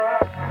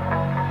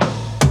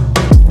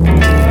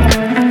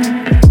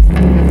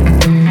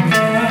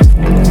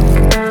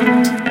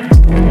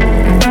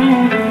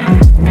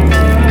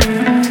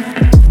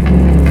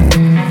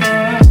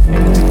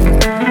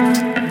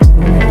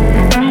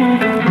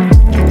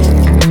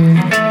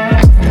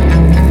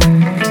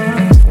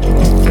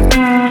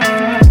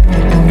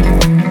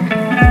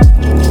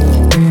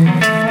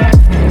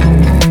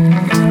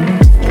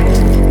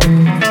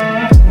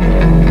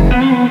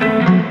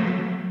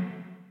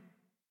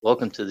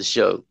to the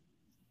show.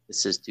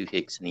 This is Two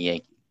Hicks and a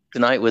Yankee.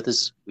 Tonight with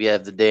us, we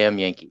have the damn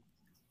Yankee.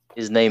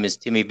 His name is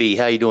Timmy B.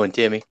 How you doing,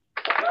 Timmy?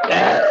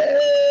 Better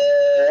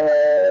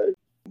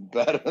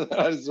than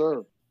I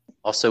deserve.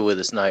 Also with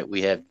us tonight,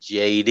 we have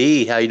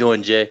JD. How you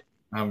doing, Jay?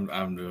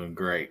 I'm doing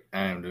great.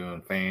 I am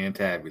doing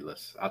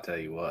fantabulous. I'll tell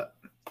you what.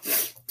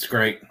 It's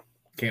great.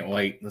 Can't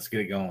wait. Let's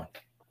get it going.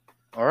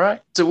 All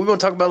right. So we're going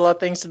to talk about a lot of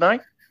things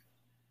tonight.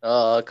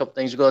 A couple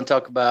things we're going to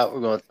talk about.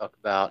 We're going to talk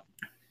about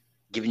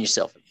giving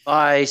yourself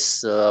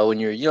advice when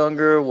you're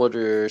younger. What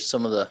are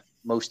some of the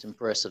most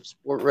impressive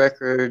sport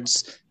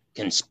records,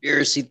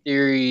 conspiracy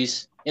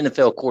theories,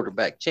 NFL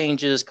quarterback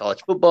changes,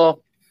 college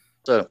football.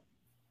 So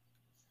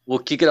we'll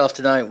kick it off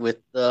tonight with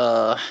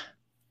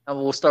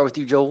we'll start with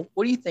you, Joel.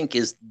 What do you think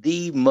is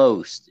the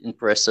most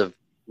impressive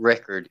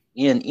record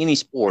in any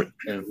sport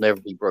and will never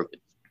be broken?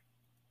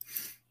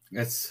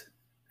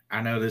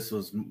 I know this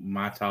was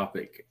my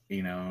topic,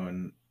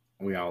 and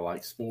we all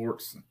like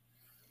sports.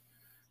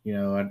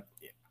 I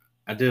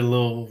did a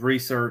little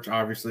research,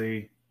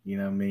 obviously.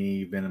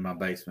 Me been in my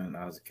basement.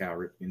 I was a Cal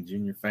Ripken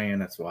Jr. fan.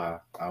 That's why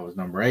I was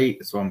number 8.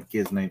 That's why my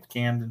kid's named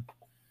Camden.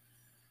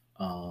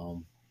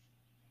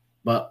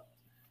 But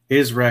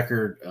his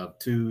record of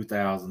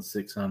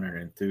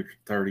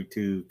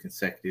 2,632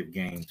 consecutive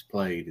games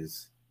played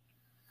is,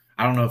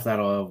 I don't know if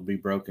that'll ever be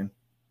broken.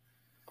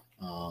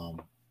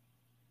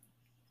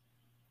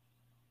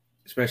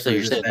 Especially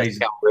you're saying that's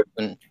Cal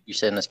Ripken. You're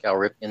saying that's Cal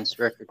Ripken's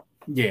record?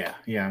 Yeah.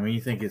 I mean,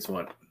 you think it's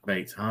what,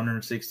 Bates,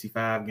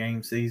 165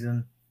 game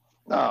season?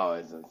 No,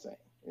 it's insane.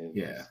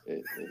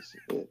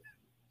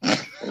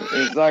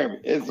 It's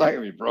not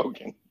gonna be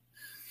broken.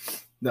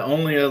 The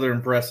only other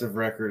impressive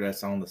record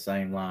that's on the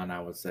same line,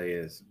 I would say,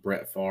 is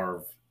Brett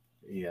Favre.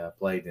 He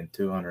played in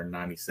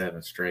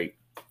 297 straight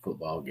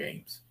football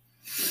games.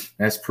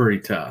 That's pretty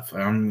tough.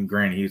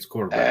 Granted, he was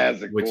quarterback.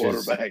 As a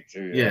quarterback,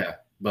 too. Yeah,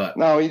 but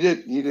no, he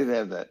did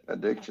have that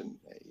addiction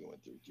that he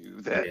went through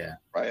too. That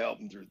probably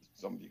helped him through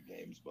some of the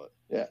games. But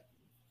yeah,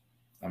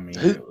 I mean,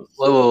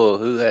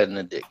 who had an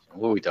addiction?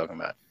 What are we talking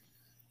about?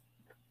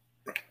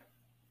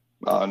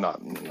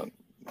 Not.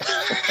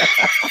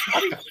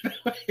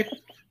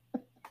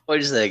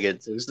 Wait a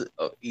second.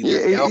 He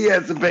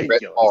has some big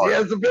kills. He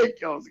has some big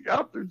kills.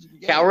 Cal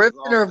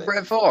Ripken or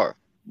Brett Favre?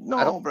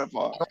 No, Brett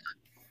Favre.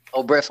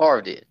 Oh, Brett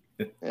Favre did.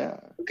 Yeah.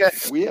 Okay.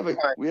 We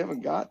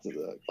haven't got to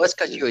the. Well, that's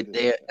because you're a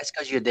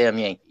damn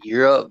Yankee.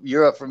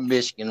 You're up from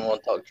Michigan.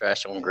 Want to talk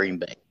trash on Green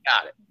Bay?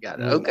 Got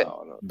it. Okay.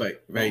 No.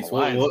 But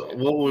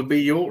what would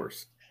be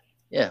yours?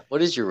 Yeah.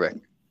 What is your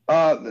record?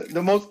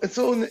 The most.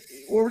 So when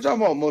we're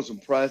talking about most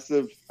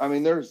impressive, I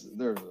mean, there's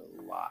a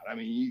lot. I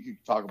mean, you could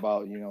talk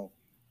about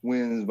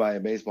wins by a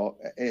baseball.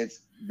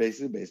 It's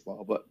basically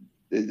baseball, but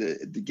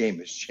the game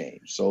has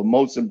changed. So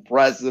most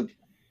impressive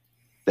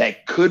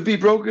that could be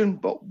broken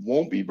but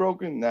won't be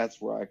broken.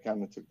 That's where I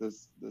kind of took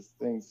this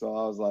thing. So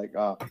I was like,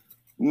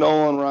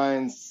 Nolan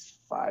Ryan's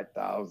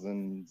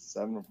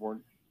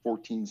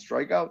 5,714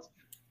 strikeouts.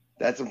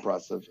 That's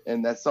impressive,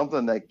 and that's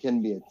something that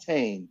can be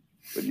attained,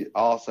 but you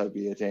also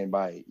be attained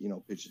by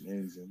pitching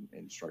innings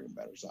and striking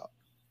batters out.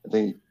 I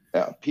think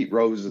Pete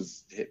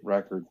Rose's hit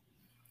record.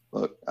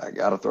 Look, I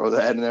got to throw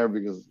that in there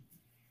because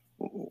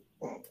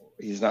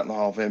he's not in the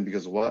Hall of Fame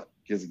because of what?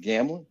 Because of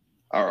gambling?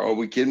 Are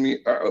we kidding me?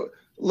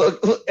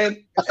 Look,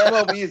 and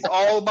MLB is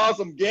all about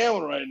some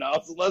gambling right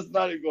now, so let's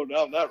not even go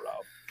down that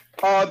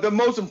route. The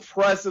most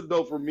impressive,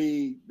 though, for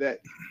me that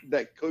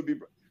could be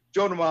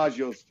Joe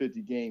DiMaggio's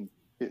 50-game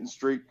hitting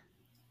streak.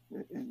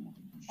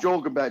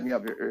 Joel can back me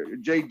up here.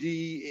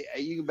 JD,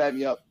 you can back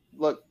me up.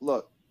 Look.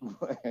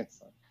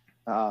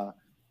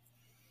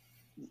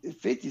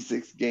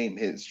 56-game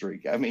hit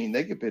streak. I mean,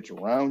 they can pitch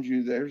around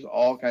you. There's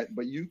all kinds,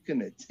 but you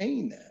can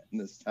attain that in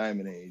this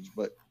time and age.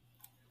 But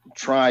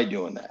try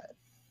doing that.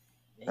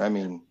 I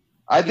mean,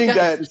 I think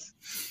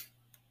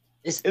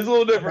it's a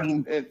little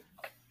different.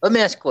 Let me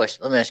ask a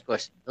question.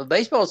 The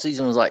baseball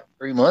season was like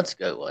 3 months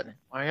ago, wasn't it?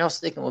 Why are y'all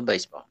sticking with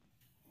baseball?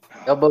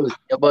 Y'all both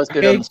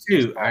good.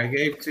 I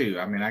gave two.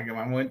 I mean,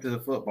 I went to the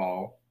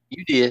football.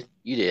 You did.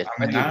 I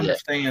mean, I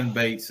understand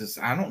Bates.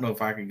 I don't know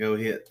if I could go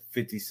hit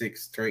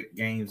 56 straight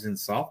games in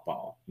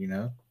softball.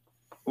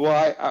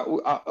 Well,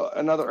 I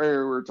another area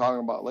we were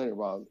talking about later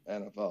about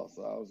NFL,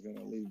 so I was going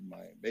to leave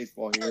my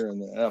baseball here and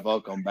the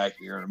NFL come back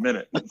here in a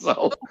minute.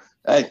 So,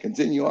 hey,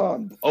 continue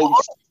on. Let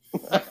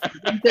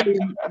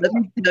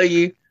me tell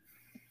you,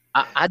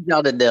 I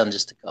jotted down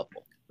just a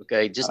couple,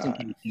 okay, just in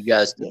case you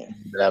guys think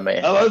that I may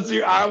have. I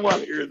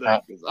want to hear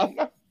that because I'm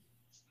not.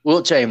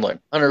 Wilt Chamberlain,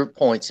 100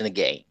 points in a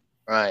game,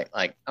 right?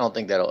 Like, I don't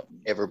think that'll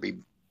ever be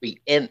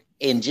beat. And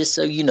just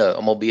so you know,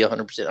 I'm going to be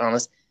 100%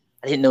 honest.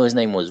 I didn't know his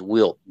name was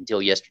Wilt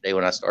until yesterday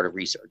when I started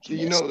researching.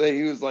 Do you know that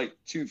he was like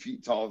 2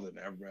 feet taller than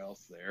everybody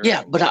else there?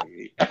 Yeah, but I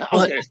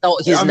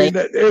thought his name.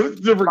 It was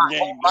a different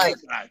game.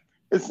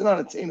 It's not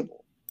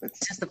attainable.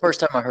 It's the first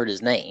time I heard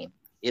his name.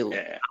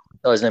 I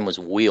thought his name was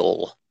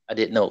Will. I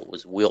didn't know it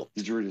was Wilt.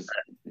 Did you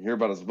hear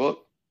about his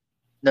book?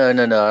 No.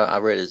 I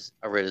read his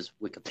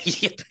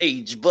Wikipedia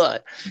page,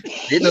 but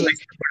didn't know he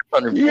scored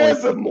 100 He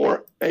points. has a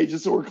more. Hey,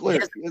 just so we're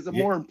clear, he has a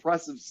more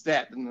impressive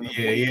stat than the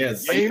Yeah, he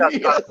has. game. He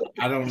has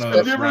I don't know a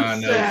if different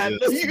Ryan stat knows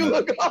that this. you can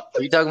look up.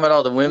 Are you talking about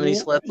all the women he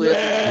slept with?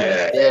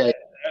 Yeah, Yeah.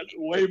 that's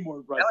way more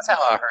impressive. That was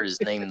how I heard his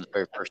name the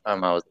very first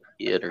time I was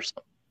a kid or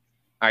something.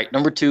 All right,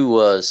 number 2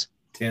 was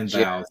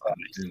 10,000.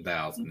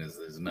 10,000 is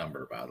his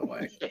number, by the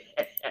way.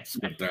 Just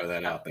gonna throw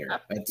that out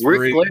there. That's Ric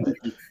free. Flair.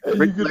 Hey,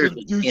 Ric you Flair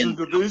get to do some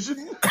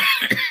division.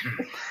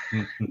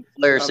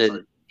 Flair I'm said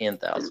sorry.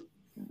 10,000.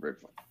 Ric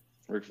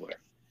Flair.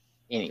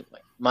 Anyway,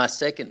 my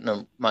second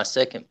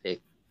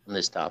pick on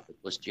this topic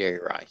was Jerry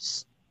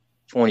Rice,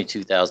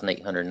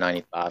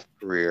 22,895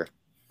 career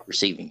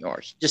receiving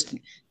yards. Just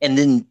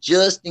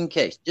in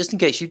case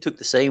you took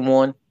the same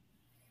one,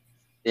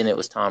 then it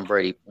was Tom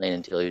Brady playing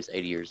until he was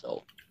 80 years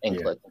old and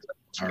Yeah. collecting.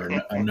 Or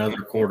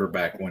another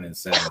quarterback winning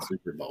 7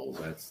 Super Bowls.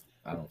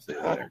 I don't see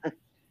that there.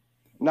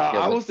 No, Yeah, I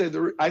but- will say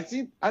I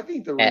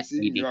think the At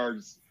receiving 80.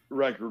 yards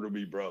record will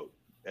be broke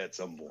at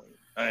some point.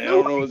 I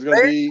don't know what's going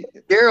to be.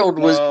 Gerald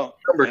was No,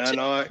 number I 2.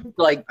 know.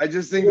 Like I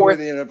just think the way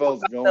the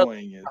NFL's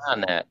going is.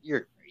 behind that.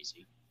 You're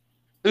crazy.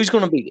 Who's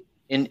going to beat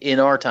it in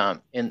our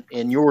time, in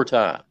your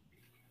time?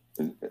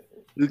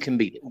 Who can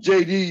beat it?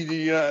 JD, do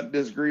you not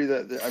disagree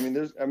that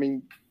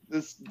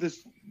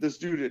this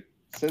dude at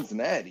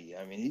Cincinnati?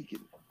 I mean, he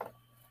could.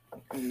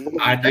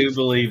 I do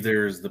believe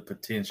there's the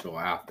potential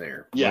out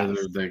there. Yes.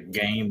 Whether the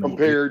game will be,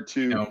 compared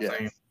to you know what I'm yes.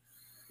 saying?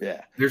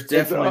 Yeah. There's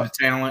definitely the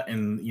talent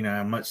and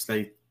how much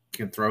they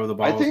can throw the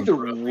ball. I think the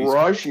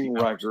rushing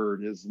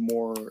record is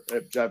more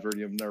at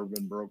Jeopardy have never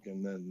been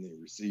broken than the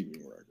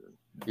receiving record.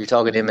 You're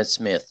talking Emmitt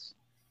Smith.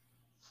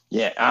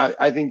 Yeah,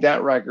 I think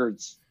that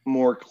record's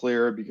more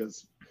clear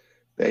because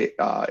they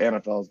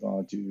NFL's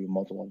gone to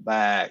multiple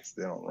backs.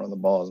 They don't run the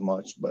ball as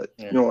much, but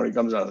when it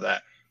comes out of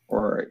that,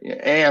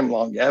 and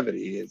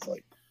longevity, it's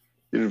like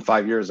in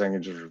 5 years I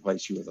can just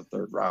replace you with a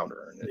third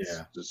rounder, and it's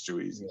just too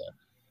easy. Yeah.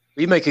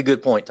 You make a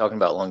good point talking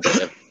about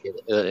longevity.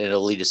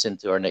 It'll lead us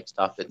into our next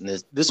topic, and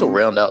this will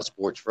round out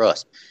sports for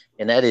us.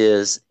 And that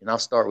is, and I'll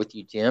start with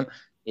you, Tim,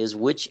 is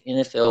which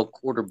NFL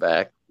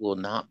quarterback will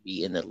not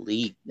be in the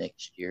league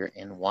next year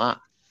and why?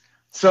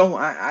 So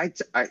I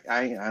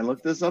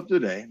looked this up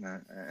today,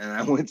 and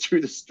I went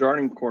through the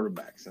starting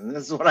quarterbacks, and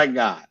this is what I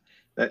got.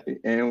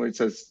 And it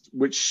says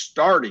which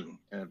starting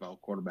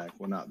NFL quarterback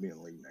will not be in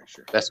the league next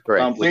year. That's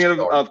correct. I'm thinking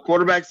of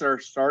quarterbacks that are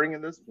starting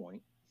at this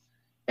point.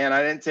 And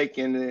I didn't take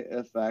into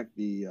effect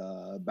the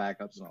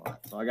backups and all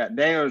that. So I got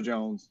Daniel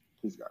Jones.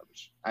 He's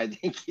garbage. I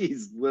think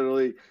he's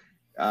literally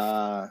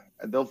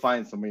they'll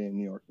find somebody in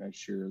New York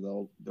next year.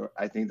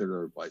 I think they're going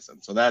to replace him.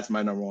 So that's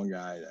my number one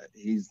guy.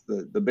 He's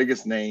the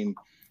biggest name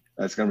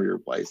that's going to be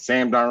replaced.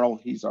 Sam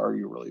Darnold, he's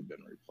already really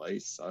been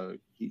replaced. So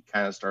he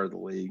kind of started the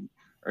league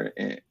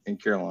in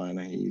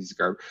Carolina. He's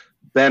garbage.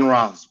 Ben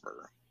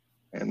Roethlisberger.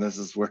 And this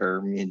is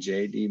where me and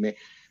JD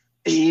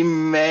he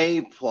may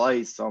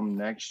play some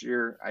next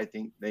year. I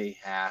think they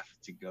have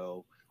to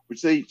go,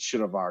 which they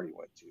should have already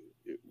went to.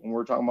 When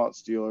we're talking about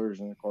Steelers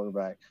and the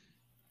quarterback,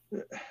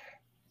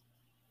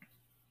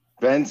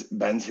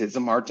 Ben's hit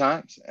some hard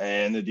times,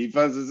 and the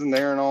defense isn't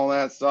there and all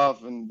that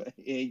stuff, and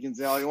he can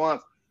say all he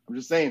wants. I'm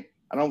just saying,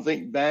 I don't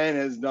think Ben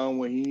has done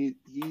what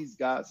he's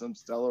got some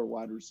stellar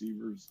wide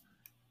receivers.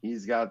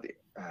 He's got the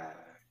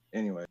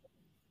anyway,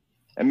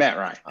 and Matt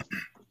Ryan.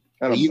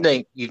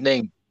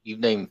 You've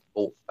named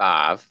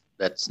 5.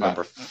 That's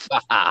number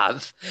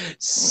 5.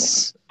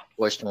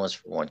 Question was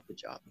for 1. Good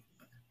job.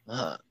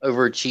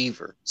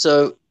 Overachiever.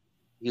 So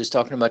he was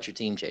talking about your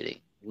team, JD.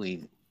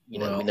 We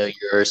know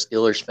you're a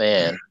Steelers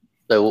fan.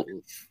 So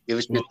give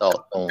us your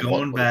thoughts on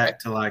going back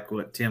to like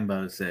what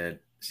Timbo said.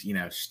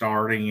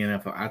 Starting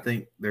NFL. I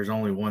think there's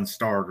only one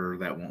starter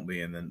that won't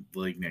be in the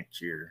league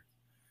next year,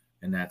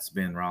 and that's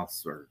Ben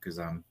Roethlisberger because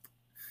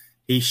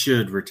he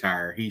should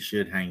retire. He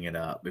should hang it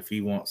up if he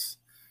wants.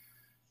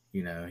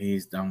 I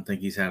don't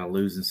think he's had a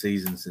losing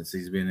season since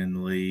he's been in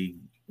the league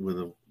with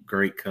a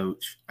great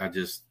coach.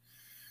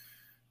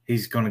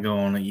 He's going to go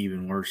on an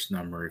even worse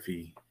number if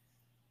he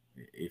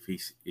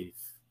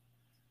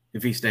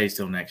stays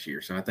till next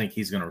year. So I think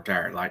he's going to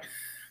retire. Like,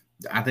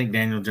 I think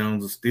Daniel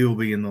Jones will still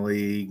be in the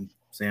league.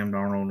 Sam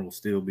Darnold will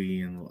still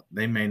be in.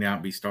 They may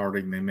not be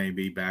starting. They may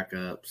be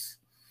backups.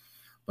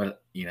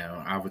 But,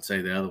 I would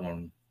say the other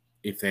one,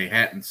 if they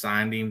hadn't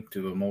signed him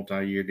to a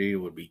multi-year deal,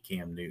 would be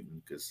Cam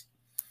Newton because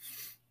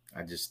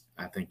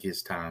I think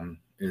his time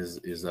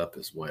is up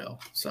as well.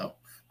 So,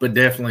 but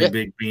definitely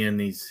Big Ben.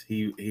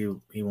 He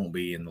won't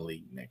be in the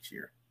league next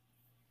year.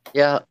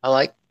 Yeah, I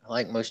like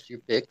most of your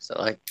picks. I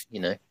like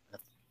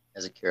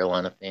as a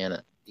Carolina fan,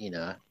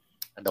 I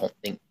don't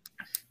think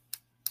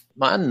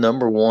my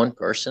number one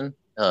person.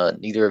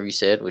 Neither of you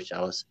said, which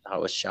I was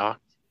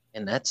shocked,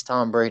 and that's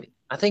Tom Brady.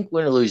 I think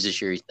win or lose this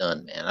year, he's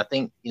done, man. I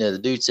think the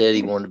dude said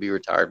he wanted to be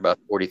retired by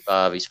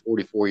 45. He's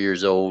 44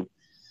 years old.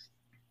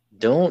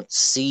 Don't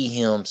see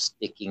him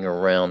sticking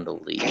around the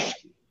league.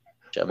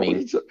 I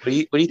mean, what do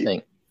you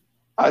think?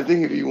 I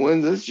think if he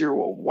wins this year,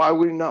 well, why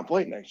would he not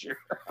play next year?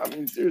 I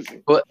mean,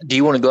 seriously. But do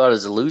you want to go out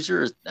as a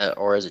loser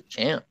or as a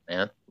champ,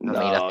 man? I mean,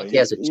 I think he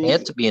has a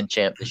chance to be in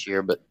champ this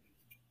year, but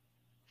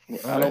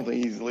I don't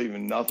think he's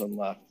leaving nothing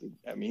left.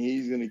 I mean,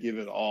 he's going to give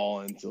it all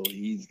until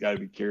he's got to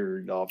be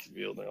carried off the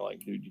field. And they're like,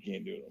 dude, you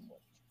can't do it anymore.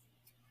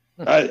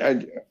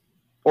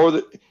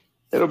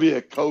 It'll be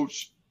a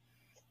coach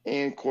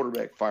and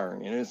quarterback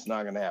firing, and it's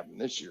not going to happen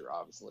this year,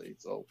 obviously.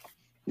 So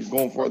he's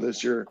going for it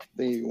this year. I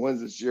think he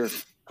wins this year,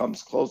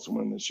 comes close to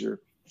winning this year,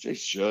 which they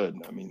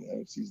should. I mean, the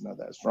NFC's not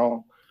that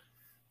strong.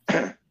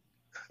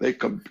 They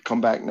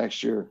come back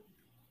next year.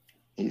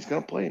 He's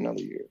going to play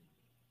another year.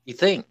 You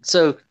think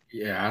so?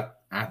 Yeah,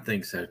 I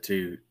think so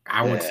too.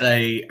 I would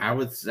say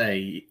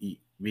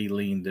be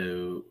lean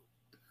to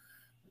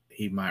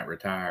he might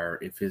retire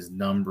if his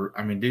number.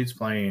 I mean, dude's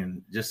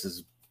playing just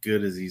as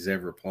good as he's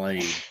ever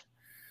played,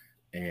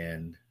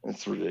 and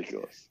it's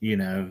ridiculous. You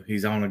know,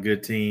 he's on a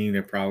good team.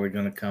 They're probably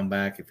going to come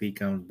back if he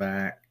comes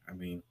back. I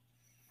mean,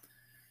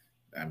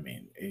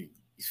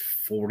 he's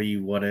 40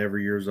 whatever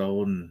years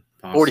old and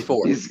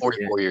 44. He's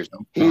 44 years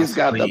old. He's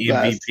got the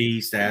MVP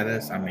best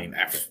status. I mean,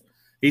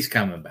 he's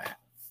coming back.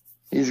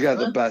 He's got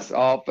the best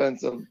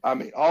offensive. I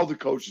mean, all the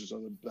coaches are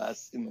the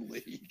best in the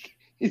league.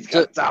 He's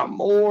got Tom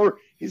Moore.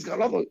 He's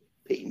got all the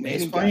Peyton Manning.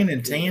 He's playing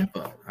in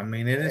Tampa. I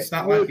mean, it's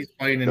not like he's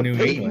playing in New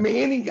England. Peyton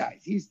Manning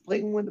guys. He's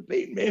playing with the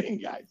Peyton Manning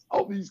guys.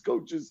 All these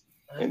coaches,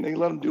 and they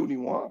let him do what he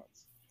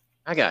wants.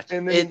 I got you.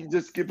 And then he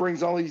just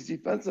brings all these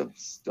defensive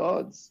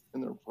studs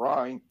in their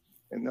prime,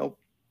 and they'll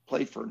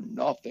play for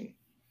nothing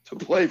to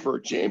play for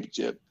a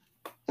championship.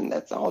 And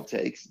that's all it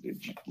takes.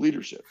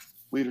 Leadership.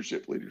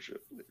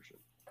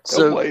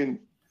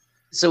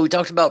 So we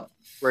talked about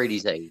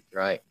Brady's age,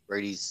 right?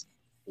 Brady's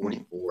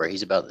 44.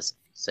 He's about the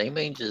same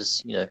age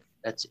as,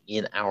 that's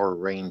in our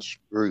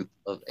range group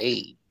of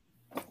age.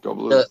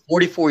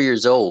 44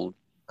 years old.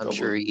 I'm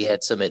sure he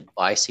had some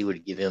advice he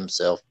would give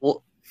himself.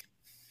 Well,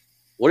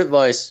 what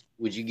advice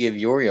would you give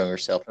your younger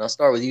self? And I'll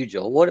start with you,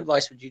 Joel. What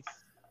advice would you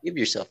give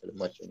yourself at a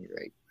much younger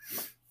age?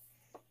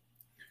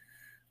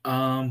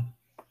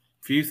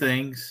 Few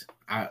things.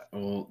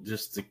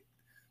 Just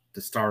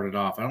to start it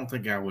off, I don't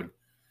think I would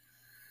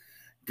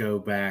go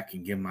back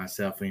and give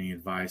myself any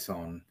advice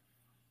on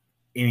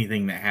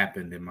anything that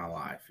happened in my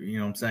life. You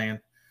know what I'm saying?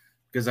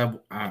 Because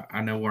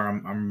I know where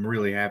I'm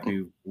really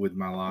happy with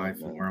my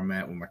life and where I'm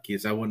at with my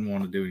kids. I wouldn't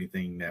want to do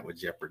anything that would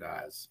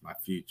jeopardize my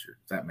future,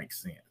 if that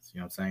makes sense. You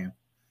know what I'm saying?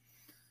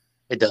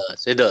 It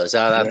does.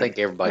 I think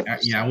everybody.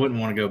 I wouldn't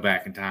want to go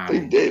back in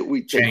time.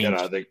 We take that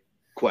out of the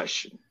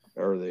question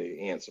or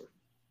the answer.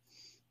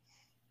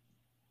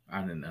 I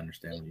didn't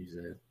understand what you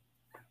said.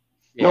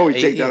 No, we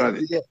take that out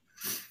of it.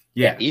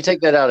 Yeah, you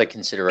take that out of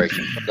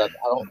consideration. I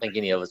don't think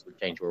any of us would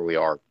change where we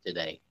are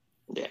today.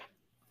 Yeah.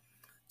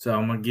 So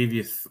I'm gonna give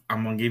you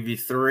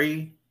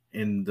three,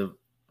 and the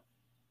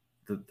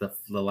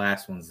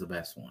last one's the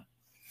best one.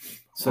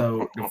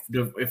 So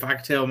if I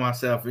could tell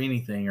myself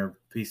anything or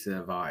piece of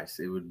advice,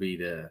 it would be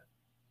to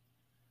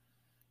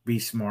be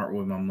smart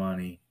with my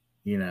money.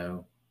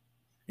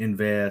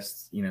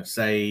 Invest.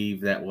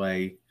 Save. That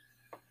way,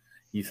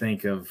 you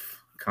think of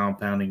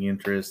compounding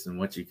interest and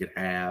what you could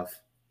have.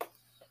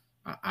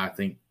 I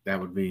think that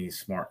would be a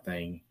smart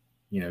thing,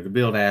 to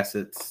build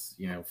assets,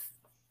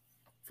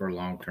 for a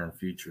long-term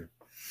future.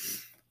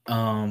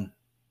 I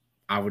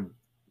would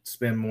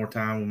spend more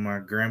time with my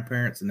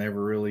grandparents. I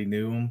never really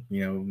knew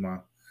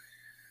them.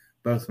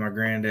 Both my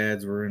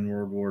granddads were in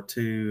World War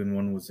II and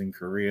one was in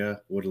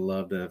Korea. Would have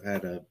loved to have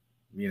had a,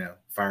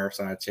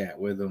 fireside chat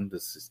with them.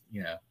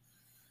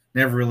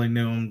 Never really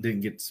knew them.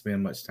 Didn't get to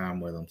spend much time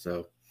with them.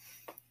 So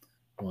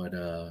would,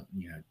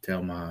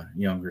 tell my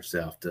younger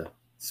self to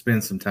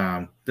spend some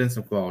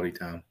quality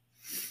time.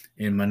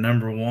 And my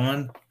number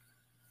one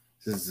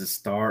is to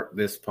start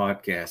this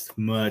podcast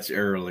much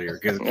earlier.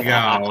 Because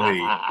golly,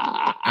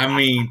 I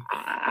mean,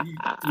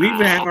 we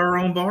would have our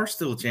own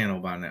Barstool channel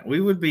by now. We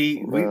would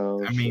be.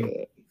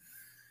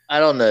 I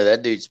don't know.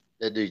 That dude's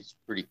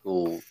pretty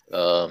cool.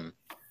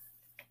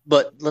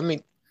 But let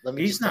me.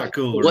 He's not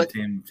cooler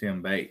than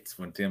Tim Bates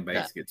when Tim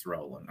Bates gets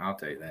rolling. I'll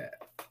tell you that.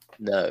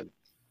 No.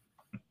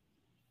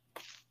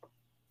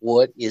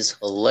 What is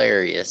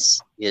hilarious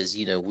is,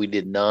 we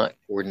did not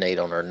coordinate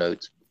on our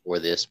notes before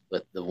this,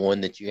 but the one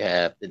that you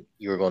have that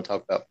you were going to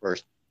talk about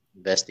first,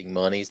 investing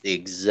money, is the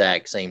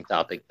exact same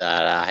topic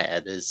that I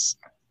had. Is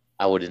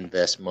I would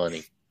invest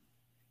money.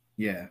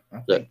 Yeah,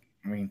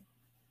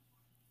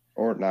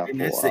 or not.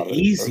 And that's the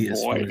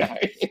easiest way.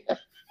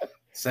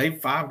 Save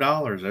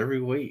 $5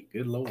 every week.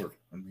 Good Lord.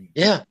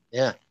 Yeah.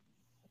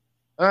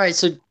 All right,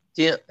 so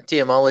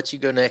Tim, I'll let you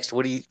go next.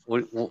 What do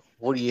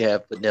you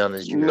have put down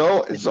as your?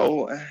 No,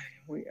 so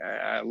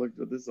I looked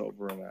at this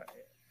over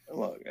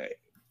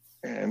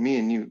and me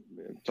and you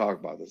talk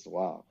about this a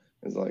while.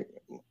 It's like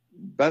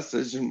best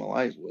decision in my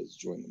life was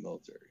join the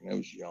military. I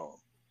was young,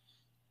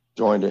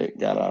 joined it,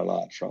 got out of a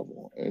lot of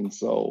trouble, and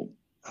so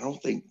I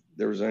don't think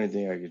there was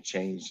anything I could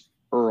change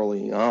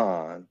early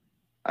on.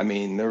 I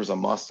mean, there was a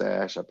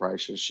mustache I probably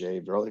should have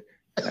shaved early.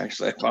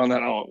 Actually, I found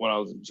that out when I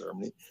was in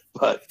Germany.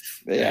 But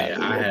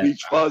Yeah,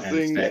 beach I had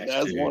busing, stats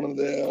that's too. one of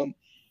them.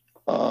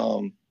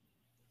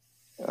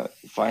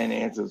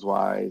 Finances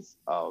wise,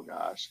 oh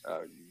gosh,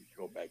 you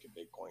go back to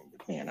Bitcoin.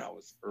 But man, I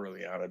was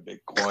early on at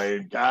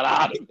Bitcoin. Got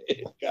out of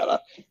it.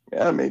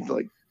 I made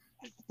like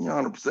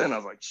 100%. I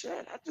was like,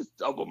 shit, I just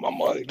doubled my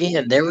money.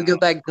 Again, there we go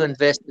back to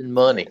investing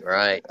money,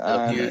 right?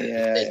 So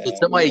if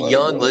somebody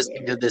young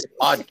listening to this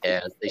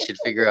podcast, they should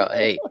figure out,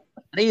 hey,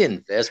 I need to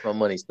invest my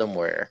money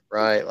somewhere,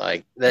 right?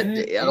 Like that.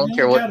 I don't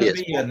care what it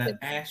is. Be an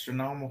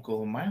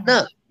astronomical amount.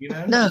 No,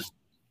 no,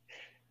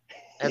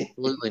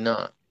 absolutely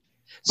not.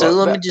 So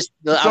let me just.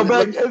 Go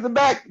ahead.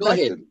 Go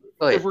ahead.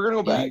 If we're gonna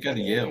go back, you got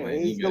to yell, man.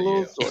 It's a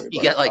little story.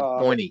 You got like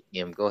 20,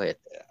 Kim. Go ahead.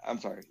 I'm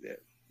sorry. Yeah.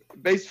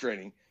 Base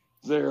training.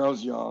 There, I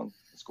was young.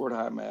 Scored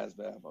high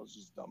MASDAF. I was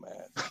just a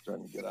dumbass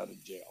trying to get out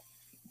of jail.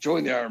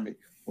 Joined the Army.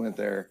 Went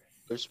there.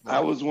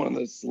 I was one of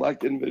the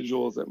select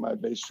individuals at my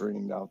base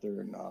training out there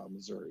in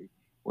Missouri,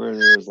 where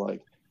there was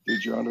like,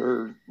 dude, you're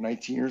under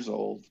 19 years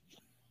old.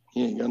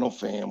 You ain't got no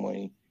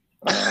family.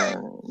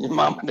 Your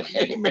mom and dad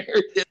ain't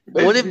married.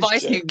 What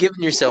advice are you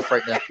giving yourself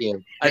right now,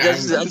 Tim? I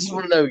just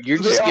want to know. You're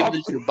just giving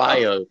us your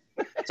bio.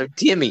 So,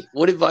 Timmy,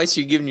 what advice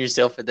are you giving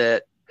yourself at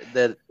that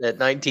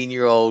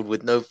 19-year-old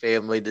with no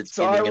family that's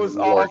so I was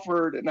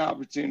offered an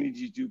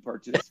opportunity to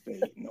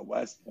participate in the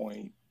West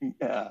Point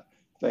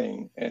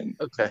thing, and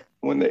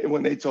when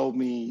they told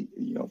me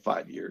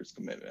 5 years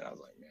commitment, I was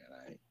like,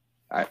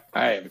 man,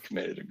 I haven't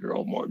committed a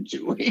girl more than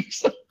 2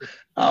 weeks.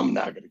 I'm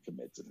not going to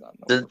commit to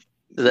nothing.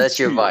 So that's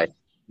your advice.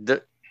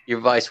 Your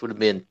advice would have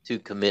been to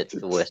commit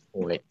to West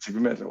Point. To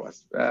commit to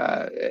West,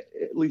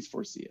 at least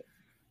foresee it.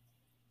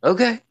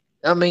 Okay,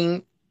 I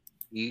mean.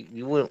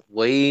 You went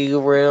way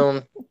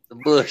around the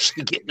bush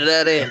to get to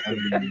that answer.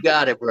 You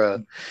got it,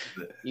 bro.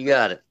 You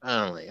got it.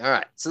 Finally. All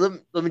right. So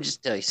let me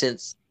just tell you,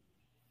 since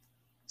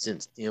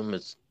Tim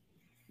has,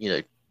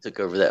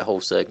 took over that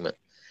whole segment,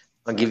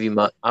 I'll give you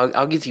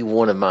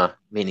one of my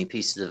many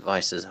pieces of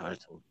advice as I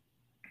told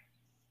you.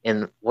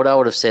 And what I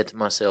would have said to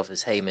myself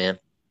is, hey man,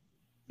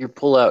 your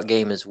pullout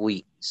game is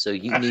weak, so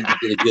you need to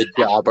get a good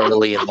job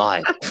early in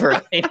life,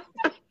 right?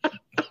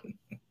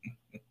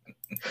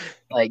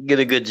 Like, get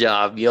a good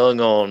job, young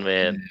on,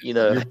 man.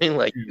 You're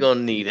going to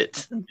need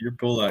it. Your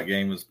pullout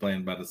game was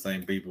played by the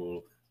same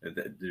people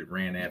that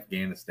ran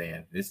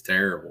Afghanistan. It's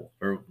terrible.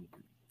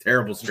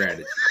 Terrible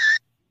strategy.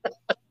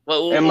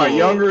 And my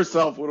younger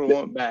self would have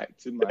went back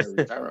to my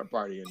retirement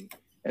party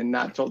and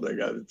not told that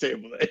guy at the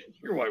table that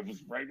your wife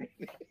was pregnant.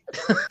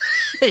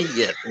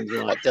 Yeah,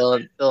 like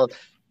telling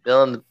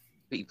the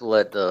people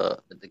at the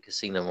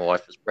casino my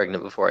wife was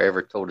pregnant before I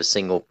ever told a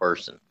single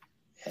person.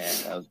 Yeah,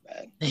 that was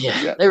bad.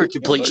 Yeah, they were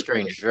complete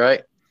strangers,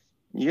 right?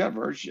 You got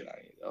bird shit on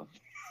you, though.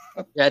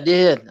 Yeah, I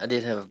did. I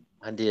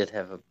did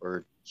have a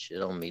bird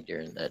shit on me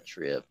during that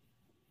trip.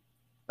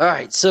 All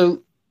right,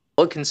 so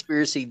what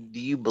conspiracy do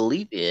you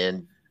believe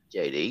in,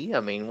 JD? I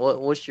mean,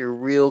 what's your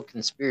real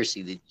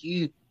conspiracy that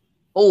you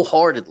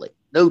wholeheartedly,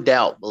 no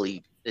doubt,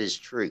 believe is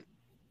true?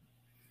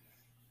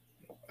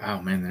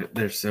 Oh man,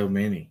 there's so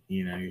many. I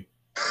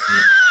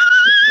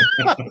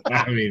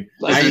mean,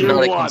 this is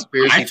not a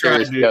conspiracy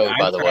theorist show,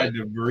 by the way. I tried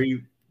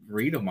to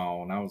read them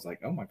all, and I was like,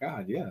 "Oh my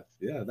god, yeah,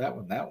 that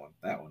one."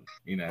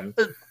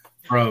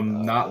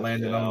 From not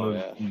landing on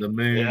the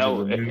moon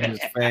to the moon is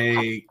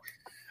fake.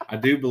 I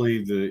do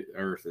believe the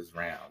Earth is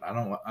round. I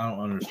don't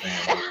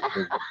understand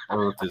the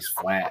Earth is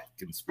flat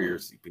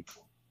conspiracy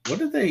people. What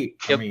do they?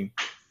 I mean,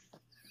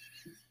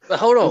 but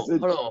hold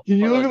on. Can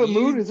you look at the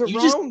moon? Is it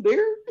round,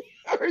 dear?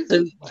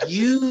 So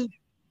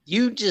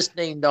you just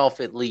named off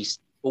at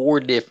least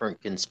 4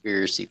 different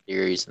conspiracy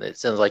theories, and it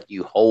sounds like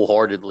you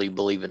wholeheartedly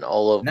believe in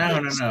all of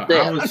them. No.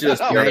 I was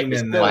just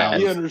naming them.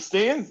 He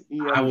understands.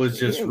 I was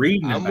just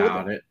reading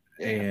about it,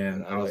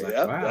 and I was like,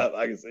 wow.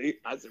 I can see.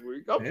 I see where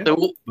you're coming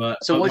from. But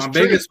my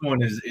biggest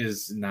one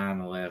is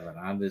 9/11.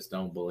 I just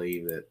don't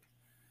believe it.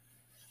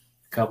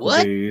 A couple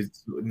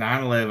dudes,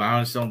 9/11.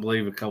 I just don't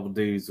believe a couple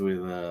dudes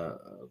with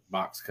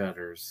box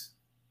cutters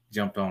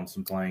jumped on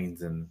some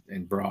planes and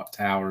brought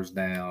towers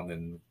down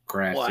and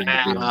crashed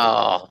into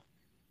buildings.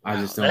 I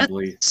just don't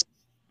believe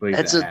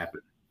that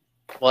happened.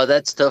 Well,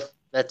 that's tough.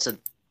 That's a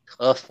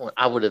tough one.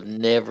 I would have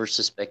never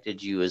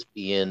suspected you as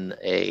being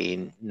a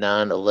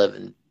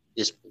 9/11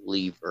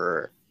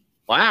 disbeliever.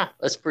 Wow,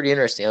 that's pretty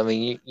interesting. I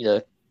mean,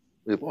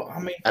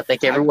 I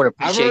think everyone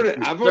appreciates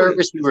your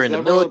service. You were in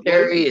the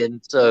military,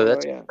 and so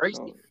that's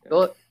crazy.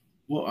 Go ahead.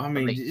 Well, I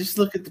mean, just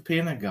look at the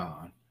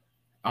Pentagon.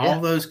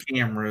 All those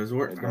cameras.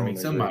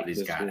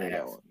 Somebody's got to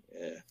have.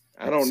 Yeah,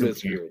 I don't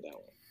disagree with that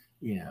one.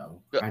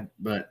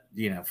 But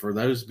for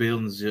those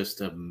buildings just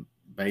to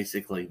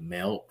basically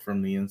melt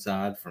from the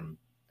inside from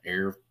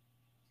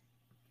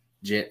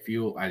jet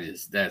fuel,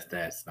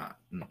 that's not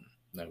no.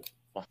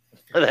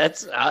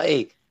 That's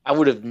I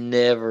would have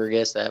never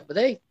guessed that. But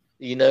hey,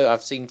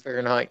 I've seen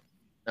Fahrenheit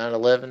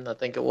 9/11. I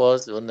think it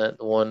was. Wasn't that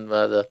the one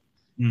by the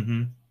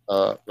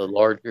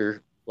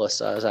larger plus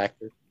size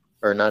actor,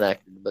 or not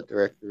actor but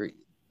director?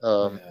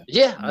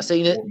 I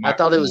seen it. I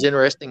thought it was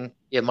interesting.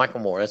 Yeah, Michael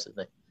Moore. That's his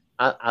name.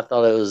 I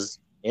thought it was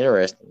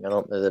Interesting. I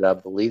don't know that I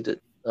believed it.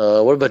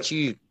 What about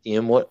you,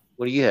 Tim? What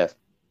do you have?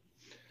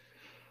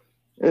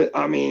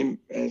 I mean,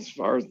 as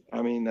far as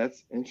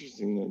that's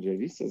interesting that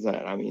JD says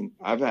that. I mean,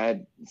 I've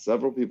had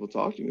several people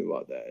talk to me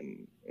about that,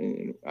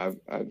 and I've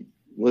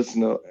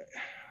listened to.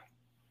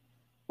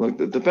 Look,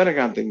 the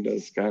Pentagon thing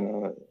does kind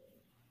of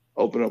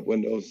open up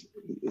windows.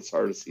 It's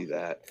hard to see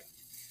that.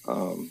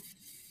 Other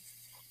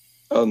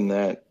than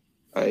that,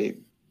 I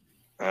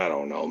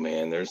don't know,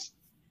 man. There's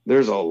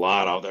a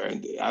lot out there,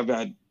 and I've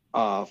had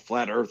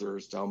flat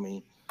earthers tell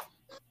me,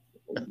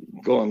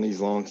 go on these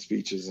long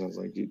speeches, and I was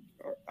like, dude,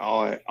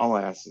 all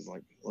I ask is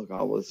like, look,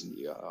 I'll listen to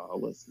you. I'll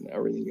listen to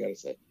everything you got to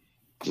say.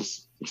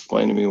 Just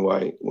explain to me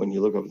why when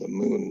you look up at the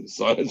moon and the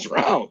sun, it's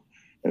round.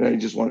 And I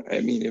just want,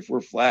 I mean, if we're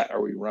flat, are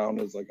we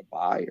round as like a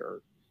pie,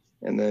 or,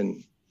 and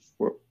then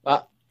we're,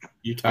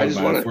 you talk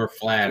about if we're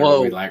flat,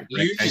 or we like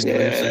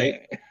rectangular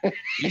shape?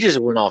 You just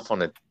went off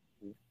on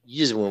you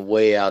just went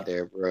way out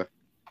there, bro.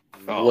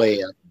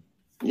 Way out.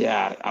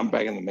 Yeah, I'm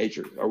back in the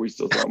Matrix. Are we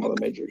still talking about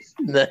the Matrix?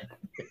 That's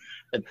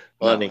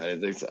funny. No, I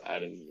didn't think so. I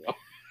didn't know.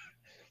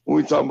 When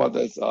we talking about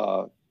this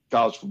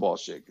college football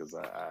shit, because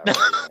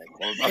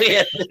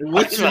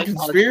what's your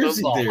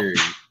conspiracy theory?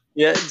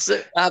 Yeah,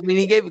 I mean,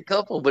 he gave a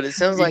couple, but it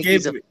sounds like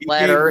he's a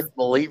flat Earth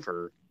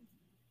believer,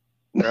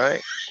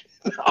 right?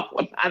 No,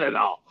 not at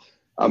all.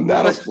 I'm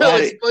not a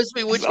flat. It's supposed to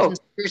be which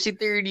conspiracy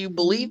theory do you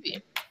believe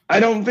in? I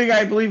don't think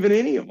I believe in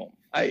any of them.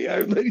 I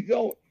really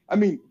don't. I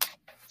mean,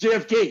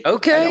 JFK.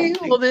 Okay,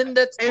 well then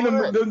that's and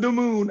the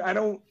moon. I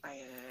don't.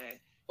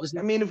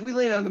 I mean, if we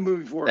land on the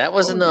movie before, that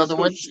was another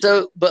one.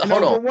 So, but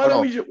hold on. Why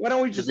don't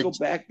we just go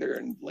back there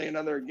and land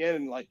on there again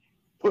and like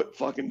put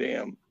fucking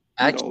damn.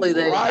 Actually,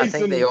 I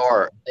think they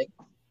are.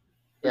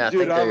 Yeah,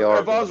 dude, I think they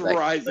are. If I was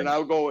Verizon, I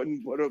would go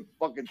and put a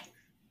fucking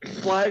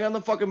flag on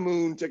the fucking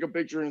moon, take a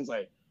picture, and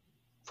say,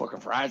 "Fucking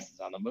Verizon's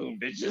on the moon,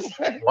 bitches."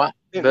 Why?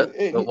 But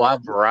why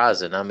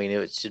Verizon? I mean,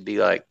 it should be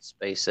like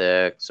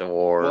SpaceX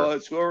or. Well,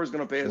 it's whoever's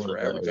going to pay us for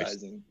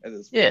advertising at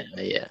this point.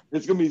 Yeah.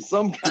 It's going to be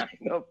some kind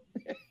of.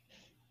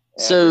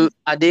 So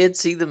I did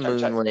see the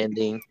moon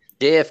landing.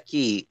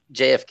 JFK,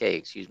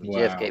 excuse me. Wow.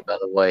 JFK, by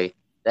the way,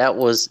 that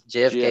was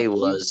JFK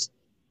was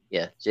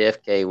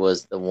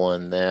the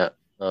one that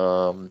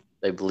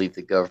they believe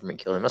the government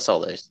killed him. I saw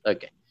those.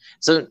 Okay,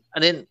 so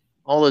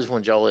all those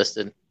ones y'all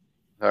listed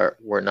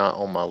were not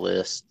on my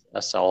list. I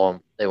saw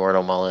them; they weren't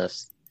on my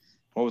list.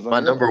 What was my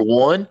number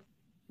one?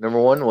 Number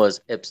one was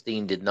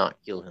Epstein did not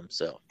kill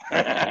himself.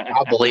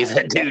 I believe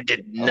that dude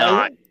did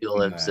not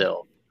kill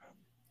himself.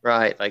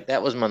 Right, like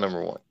that was my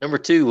number one. Number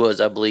two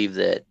was I believe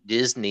that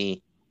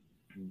Disney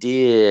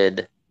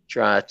did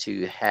try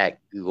to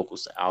hack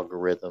Google's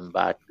algorithm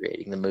by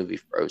creating the movie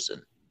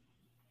Frozen.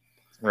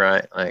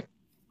 Right, like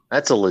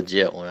that's a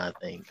legit one, I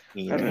think.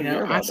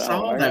 I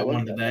saw that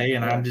one today,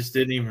 and I just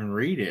didn't even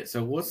read it.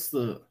 So what's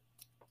the?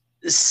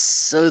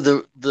 So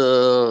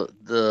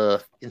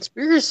the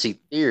conspiracy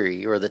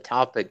theory or the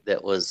topic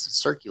that was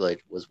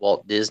circulated was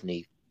Walt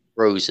Disney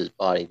froze his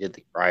body, did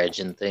the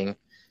cryogen thing,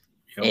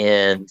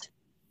 and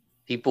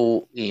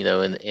people,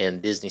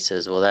 and Disney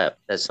says, well,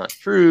 that's not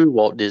true.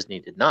 Walt Disney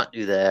did not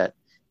do that.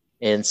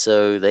 And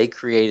so they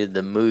created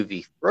the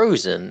movie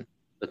Frozen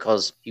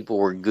because people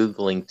were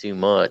Googling too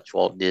much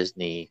Walt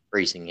Disney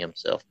freezing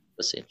himself,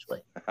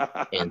 essentially.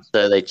 And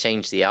so they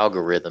changed the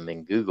algorithm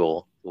in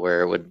Google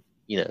where it would,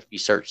 if you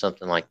search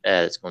something like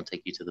that, it's going to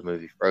take you to the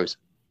movie Frozen.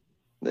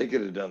 They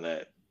could have done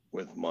that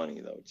with money,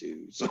 though,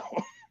 too. So.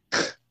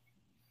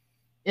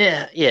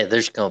 Yeah,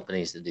 there's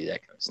companies that do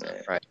that kind of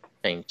stuff, right?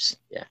 Change,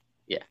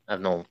 yeah,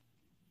 I've known.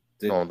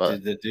 Did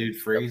the dude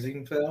freeze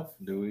himself?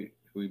 Do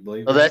we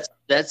believe? Well, that's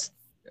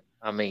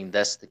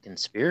the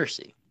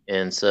conspiracy,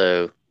 and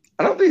so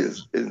I don't think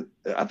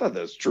I thought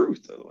that was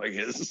truth. Though. Like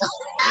that's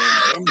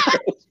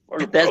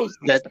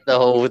the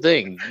whole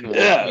thing.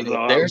 Yeah,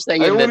 they're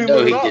saying that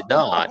no, he did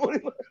not.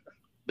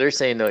 They're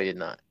saying no, he did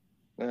not.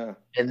 Yeah,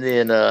 and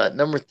then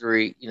number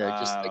three,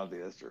 just I don't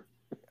think that's true.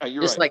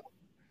 You're just right.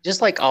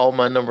 Just like all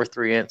my number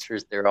three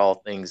answers, they're all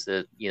things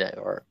that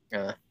are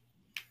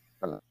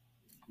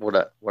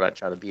what I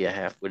try to be a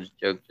half-witted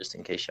joke, just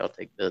in case y'all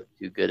take the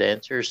two good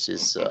answers.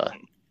 Is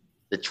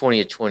the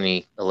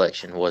 2020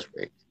 election was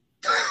rigged?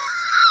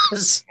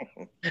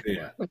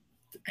 Yeah,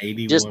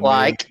 81 just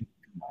like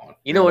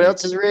what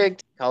else is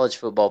rigged? College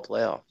football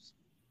playoffs.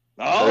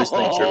 Those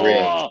things are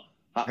rigged,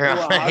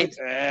 right?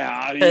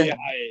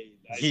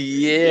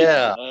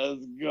 Yeah.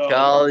 Let's go.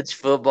 College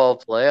football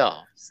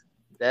playoffs.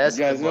 That's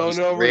the most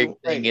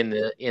rigged thing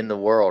in the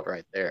world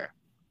right there.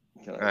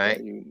 Can I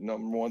tell you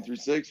number 1 through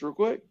 6 real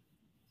quick?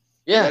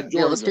 Yeah,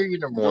 let's hear your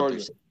number 1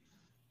 through 6.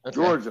 Okay.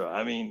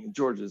 Georgia.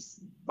 Georgia's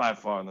by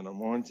far the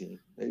number one team.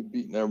 They've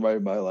beaten everybody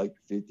by like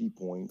 50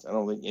 points. I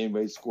don't think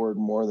anybody scored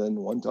more than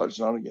one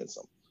touchdown against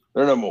them.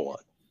 They're number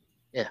one.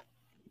 Yeah.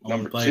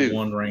 Number two.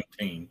 One ranked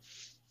team.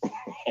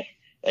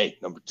 Hey,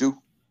 number 2.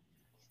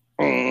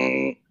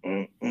 I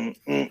don't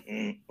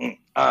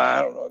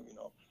know if you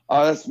know.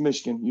 That's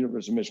Michigan,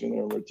 University of Michigan.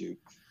 They're number 2.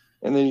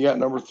 And then you got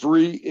number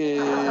 3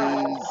 is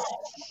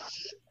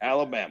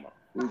Alabama,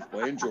 who's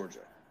playing Georgia.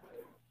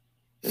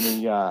 And then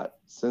you got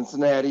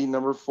Cincinnati,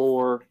 number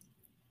 4.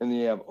 And then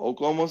you have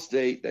Oklahoma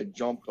State that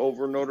jumped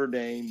over Notre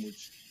Dame,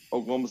 which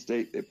Oklahoma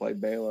State, they play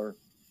Baylor.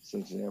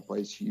 Cincinnati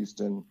plays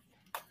Houston.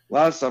 A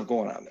lot of stuff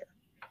going on there.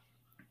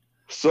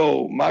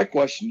 So my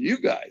question to you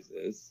guys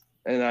is,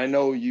 and I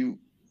know you,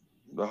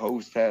 the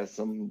host, has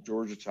some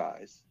Georgia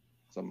ties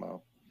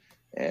somehow.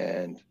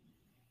 And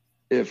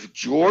if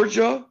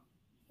Georgia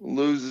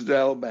loses to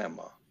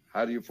Alabama,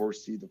 how do you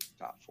foresee the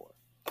top 4?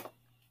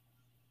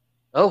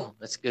 Oh,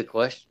 that's a good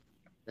question.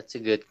 That's a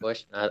good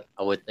question. I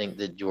would think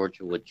that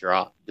Georgia would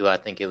drop. Do I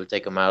think it would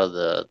take them out of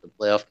the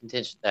playoff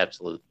contention?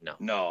 Absolutely no.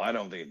 No, I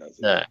don't think it does.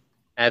 No,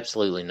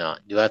 absolutely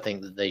not. Do I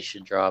think that they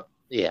should drop?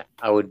 Yeah,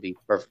 I would be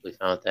perfectly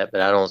fine with that,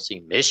 but I don't see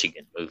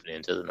Michigan moving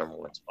into the number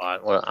 1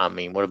 spot. What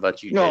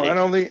about you, No, JD? I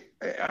don't think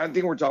 – I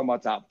think we're talking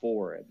about top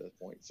 4 at this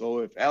point. So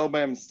if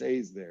Alabama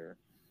stays there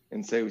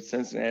and say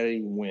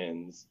Cincinnati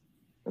wins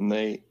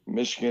and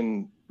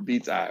Michigan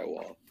beats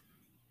Iowa,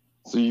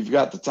 so you've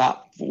got the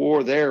top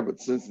 4 there,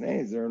 but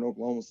Cincinnati's there and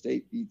Oklahoma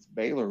State beats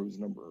Baylor, who's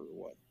number,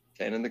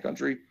 10 in the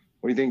country.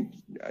 What do you think,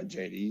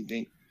 JD? You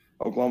think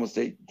Oklahoma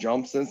State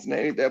jumps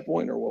Cincinnati at that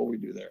point, or what will we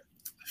do there?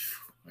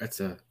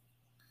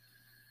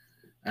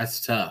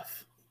 That's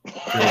tough.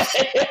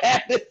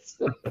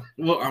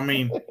 Well, I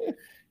mean,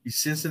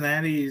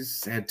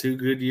 Cincinnati's had 2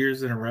 good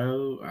years in a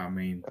row. I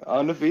mean,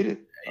 undefeated.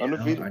 They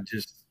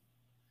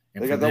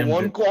got that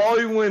one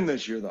quality win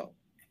this year, though.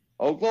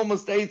 Oklahoma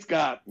State's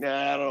got,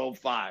 I don't know,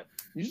 5.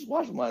 You just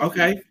watch them last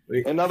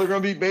week. And now they're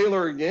going to beat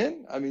Baylor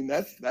again. I mean,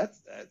 that's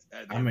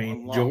I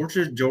mean,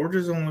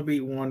 Georgia's only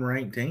beat 1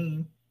 ranked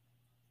team.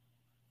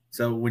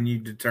 So when you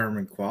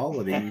determine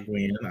quality, you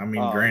win. I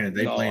mean, granted,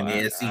 they play in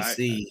the SEC.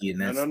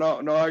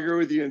 No, I agree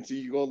with you until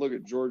you go look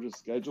at Georgia's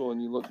schedule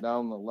and you look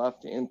down the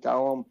left-hand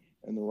column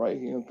and the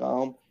right-hand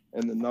column,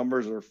 and the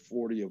numbers are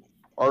 40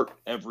 apart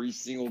every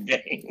single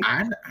game.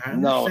 I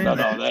no,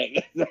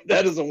 that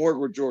doesn't work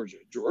with Georgia.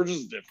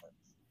 Georgia's different.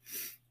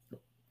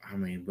 I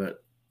mean,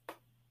 but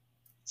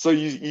so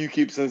you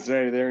keep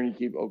Cincinnati there and you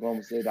keep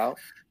Oklahoma State out.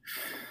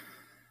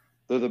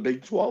 They're the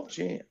Big 12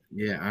 champ.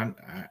 Yeah,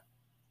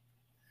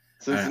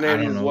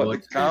 Cincinnati is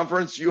the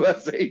Conference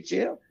USA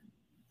champ.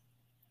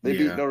 They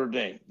beat Notre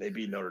Dame.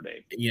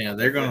 Yeah,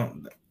 they're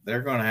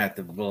gonna have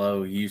to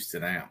blow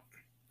Houston out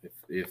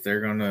if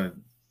they're gonna,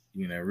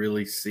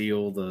 really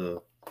seal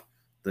the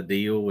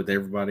deal with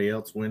everybody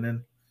else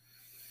winning.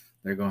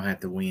 They're gonna have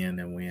to win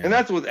and win. And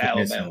that's with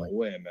Alabama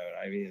win, man.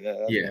 I mean,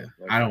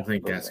 I don't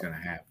think that's gonna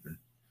happen.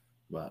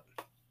 But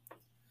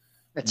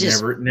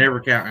never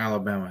count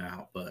Alabama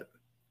out. But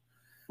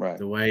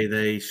the way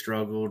they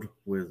struggled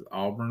with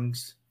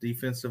Auburn's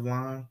defensive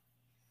line.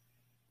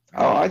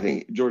 I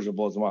think Georgia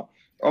blows them out.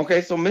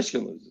 Okay, so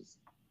Michigan loses.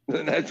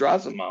 Then that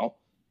drops them out.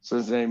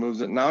 Cincinnati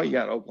moves it. Now you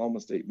got Oklahoma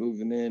State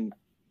moving in.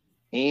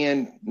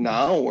 And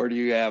now where do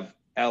you have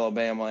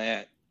Alabama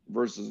at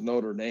versus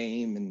Notre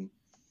Dame and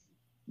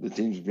the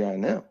teams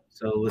behind them?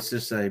 So let's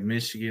just say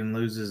Michigan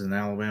loses and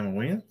Alabama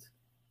wins?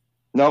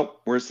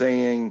 Nope. We're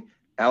saying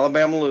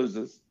Alabama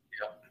loses.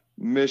 Yep.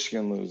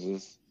 Michigan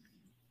loses.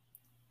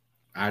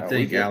 I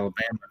think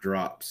Alabama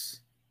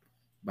drops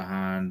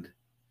behind.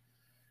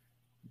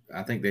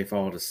 I think they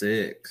fall to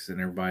 6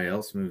 and everybody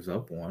else moves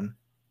up 1.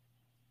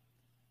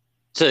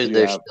 So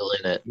they're still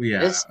in it.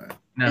 Yeah. It's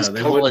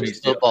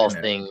college football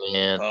thing,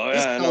 man. Oh,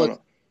 yeah.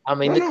 I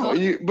mean, the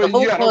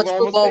whole college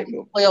football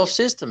playoff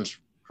system's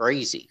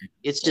crazy.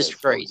 It's just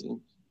crazy.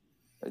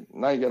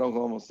 Now you got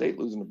Oklahoma State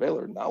losing to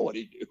Baylor. Now what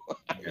do you do?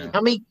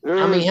 How many?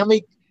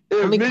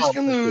 If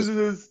Michigan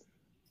loses,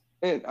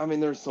 and I mean,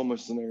 there's so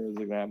much scenarios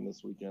that can happen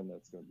this weekend.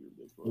 That's going to be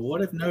ridiculous. Well,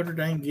 what if Notre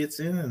Dame gets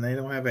in and they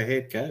don't have a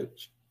head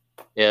coach?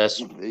 Yes.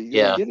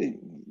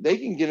 They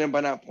can get in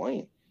by not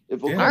playing.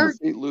 If Oklahoma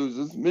State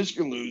loses,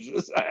 Michigan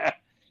loses,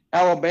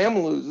 Alabama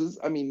loses.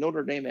 I mean,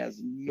 Notre Dame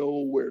has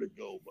nowhere to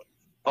go but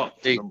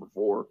number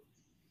 4.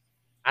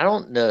 I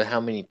don't know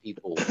how many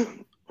people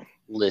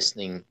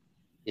listening,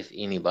 if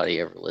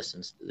anybody ever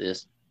listens to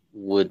this,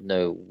 would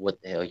know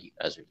what the hell you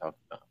guys are talking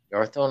about. You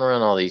are throwing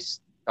around all these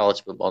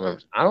college football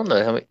numbers. I don't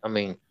know how many. I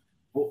mean,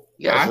 you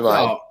guys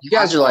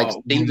are like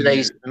Stephen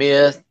A.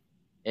 Smith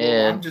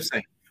and I'm just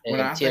saying,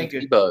 and Tim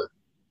Tebow.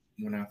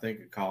 When I think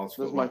of college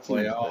football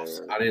playoffs,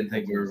 I didn't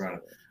think we were going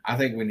to. I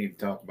think we need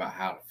to talk about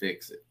how to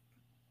fix it.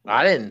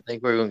 I didn't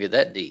think we were going to get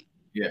that deep.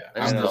 Yeah,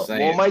 I'm just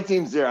saying. Well, my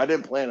team's there. I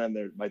didn't plan on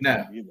my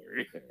team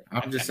either.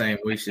 I'm just saying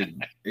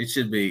it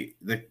should be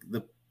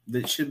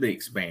it should be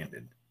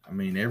expanded. I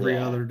mean, every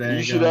other day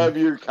you should have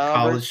your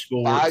college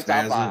sports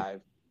top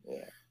 5.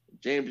 Yeah,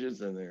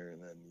 champions in there,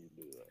 and then you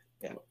do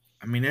that. Yeah.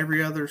 I mean,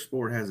 every other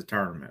sport has a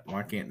tournament.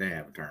 Why can't they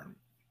have a tournament?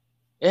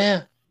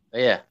 Yeah.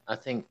 I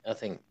think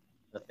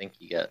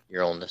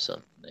you're on to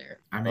something there.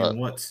 I mean,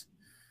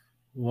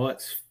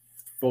 what's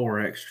 4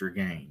 extra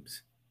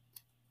games?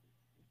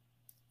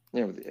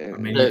 Yeah, I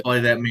mean, you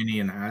play that many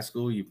in high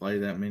school, you play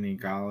that many in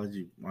college.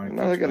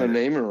 Now they got the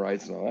naming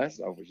rights and all that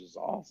stuff, which is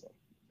awesome.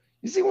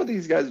 You see what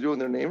these guys do in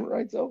their naming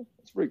rights, though?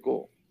 It's pretty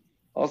cool.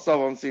 All stuff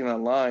I'm seeing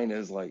online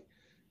is like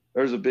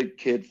There's a big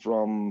kid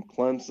from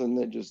Clemson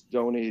that just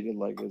donated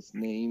like his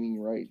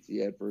naming rights he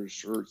had for his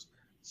shirts.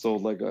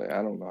 Sold like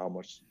I don't know how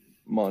much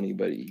money,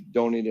 but he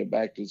donated it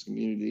back to his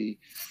community.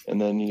 And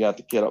then you got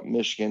the kid up in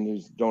Michigan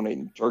who's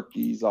donating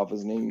turkeys off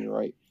his naming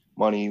right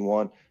money he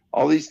won.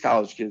 All these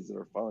college kids that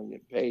are finally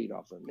getting paid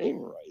off their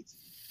naming rights,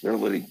 they're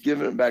literally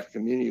giving it back to the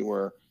community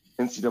where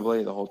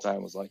NCAA the whole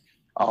time was like,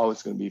 oh,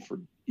 it's going to be for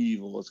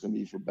evil, it's going to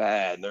be for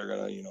bad. And they're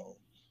going to,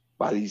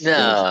 buy these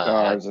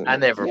cars. I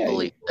never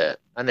believed that.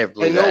 I never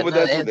believed that. No, but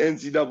that's what the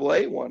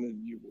NCAA wanted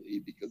you to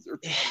believe because they're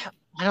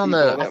I don't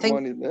know. I think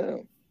money to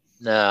them.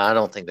 No, I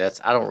don't think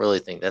that's. I don't really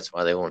think that's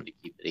why they wanted to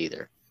keep it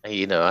either.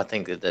 I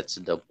think that's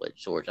a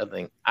double-edged sword.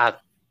 I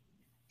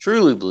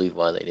truly believe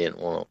why they didn't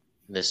want to.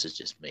 This is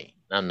just me.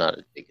 I'm not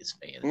the biggest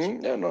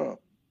fan. No.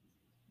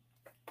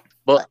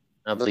 But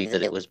I believe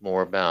that it was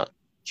more about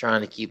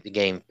trying to keep the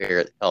game fair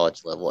at the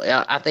college level.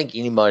 I think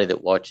anybody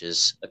that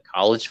watches a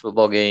college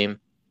football game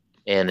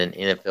and an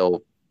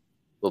NFL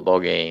football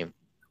game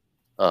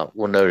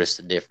will notice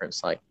the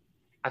difference. Like,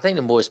 I think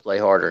the boys play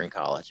harder in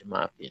college, in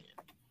my opinion.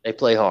 They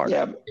play hard.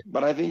 Yeah,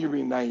 but I think you're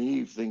being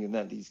naive thinking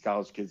that these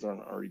college kids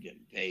aren't already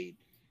getting paid.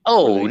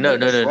 Oh, no.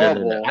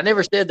 I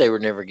never said they were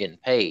never getting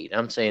paid.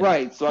 I'm saying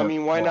right. So I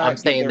mean, why not? I'm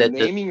saying their that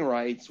naming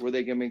rights where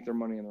they can make their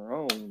money on their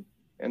own,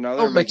 and now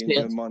they're making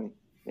good money.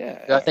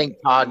 Yeah. Do I think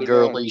Todd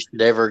Gurley should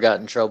ever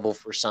got in trouble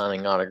for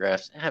signing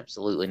autographs?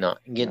 Absolutely not.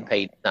 And getting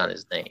paid to sign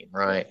his name,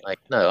 right? Like,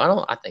 no, I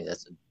don't. I think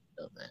that's a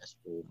dumbass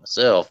rule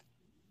myself.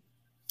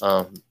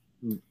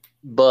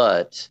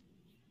 But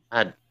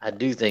I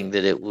do think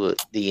that it would.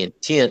 The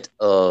intent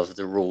of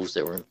the rules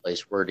that were in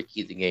place were to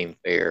keep the game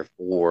fair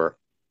for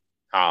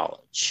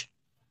college,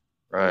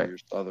 right? Your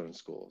Southern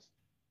schools.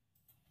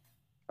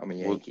 I'm a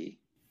Yankee.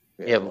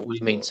 Yeah, but what do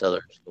you mean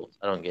Southern schools?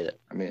 I don't get it.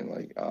 I mean,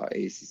 like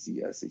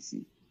ACC, SEC.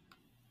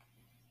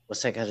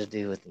 What's that got to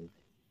do with it?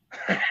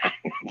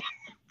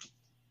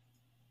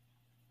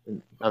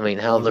 I mean,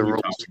 how the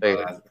rules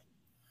fair.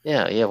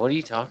 Yeah. What are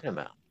you talking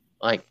about?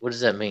 Like, what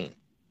does that mean?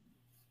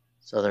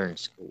 Southern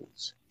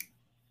schools.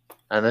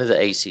 I know the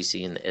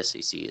ACC and the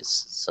SEC is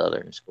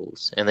Southern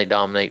schools, and they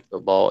dominate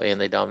football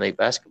and they dominate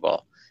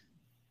basketball.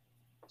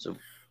 So,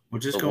 well,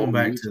 just going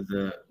back to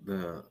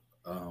the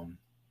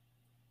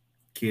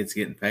kids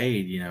getting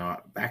paid,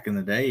 back in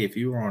the day, if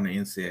you were on an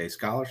NCAA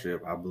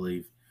scholarship, I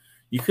believe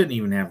you couldn't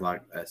even have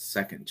like a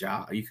second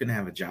job. You couldn't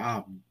have a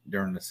job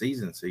during the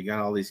season. So you got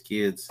all these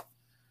kids,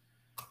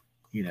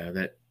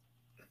 that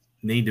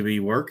need to be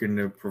working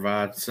to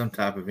provide some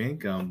type of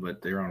income,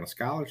 but they're on a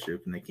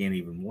scholarship and they can't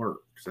even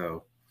work.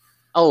 So,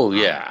 oh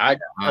yeah,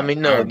 I mean,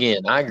 no,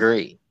 again, I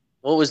agree.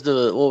 What was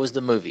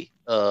the movie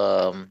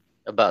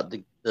about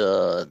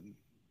the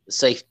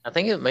safe? I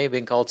think it may have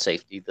been called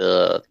Safety.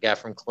 The guy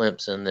from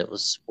Clemson that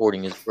was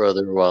supporting his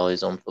brother while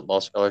he's on football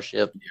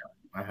scholarship. Yeah.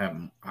 I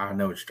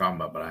know what you're talking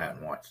about, but I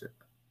haven't watched it.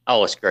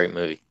 Oh, it's a great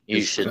movie.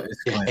 You should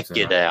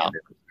get out.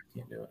 I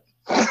can't do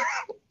it.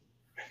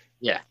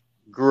 Yeah,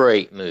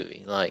 great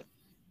movie. Like,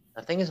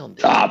 I think it's on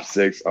top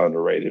 6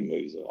 underrated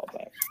movies of all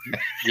time.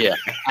 Yeah,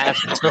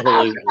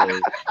 absolutely.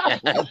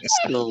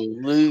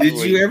 Absolutely.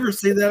 Did you ever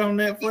see that on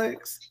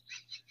Netflix?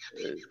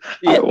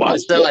 Yeah,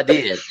 I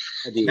did.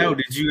 No,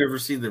 did you ever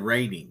see the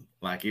rating?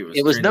 Like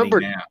it was number.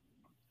 Now.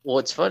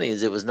 What's funny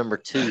is it was number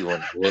 2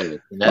 on the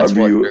list, and that's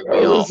what threw me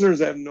off. Listeners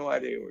have no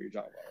idea what you're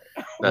talking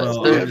about.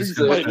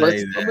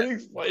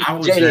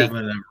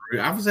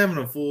 I was having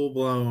a full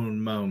blown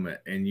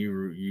moment, and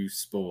you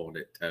spoiled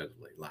it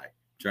totally, like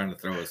trying to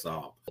throw us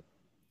off.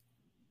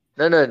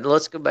 No.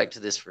 Let's go back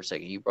to this for a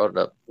second. You brought it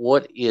up.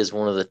 What is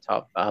one of the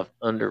top 5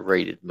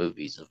 underrated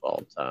movies of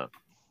all time?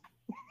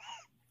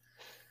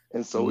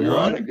 And so we were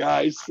on a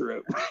guy's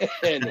trip,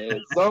 and at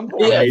some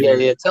point,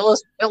 yeah. Tell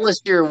us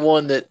your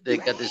one that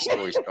got this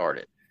story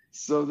started.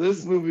 So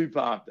this movie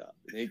popped up,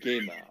 and it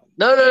came out.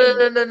 No.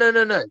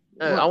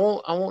 I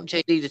want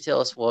JD to tell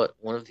us what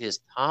one of his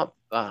top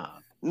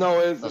 5.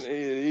 No,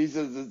 he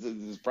says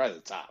it's probably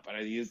the top. I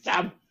think it's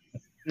top.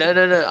 No.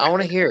 I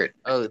want to hear it.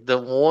 Oh, the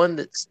one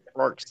that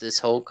sparks this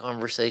whole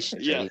conversation.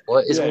 Yeah.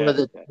 What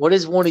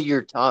is one of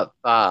your top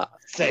 5?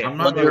 I'm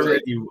not going to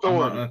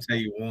tell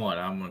you one.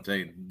 I'm going to tell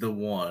you the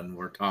one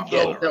we're talking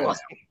about.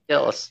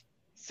 Tell us.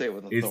 Say it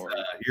with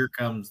authority. Here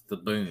Comes the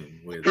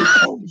Boom. With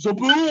the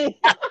Boom.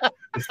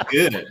 It's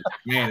good,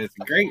 man. It's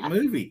a great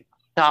movie.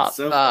 Top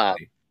 5.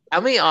 Funny.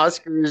 How many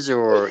Oscars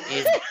or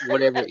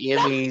whatever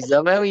Emmys?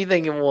 How many you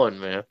thinking won,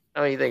 man?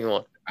 How many you thinking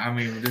won? I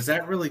mean, does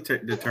that really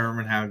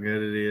determine how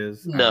good it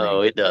is?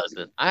 No, it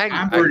doesn't.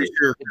 I'm pretty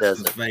sure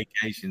Christmas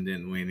Vacation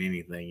didn't win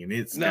anything, and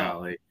it's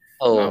golly.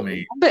 Oh, I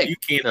mean, you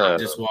can't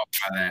just walk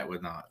by that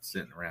with not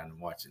sitting around and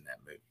watching that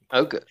movie.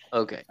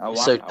 Okay.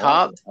 So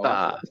top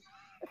 5.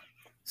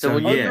 So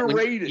when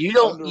you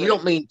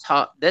don't mean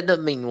top. That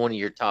doesn't mean one of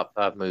your top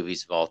 5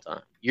 movies of all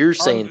time. You're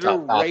saying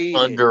top 5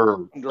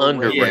 underrated.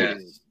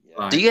 Yes.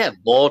 Do you have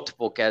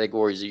multiple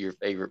categories of your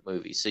favorite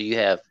movies? So you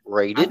have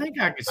rated. I think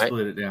I could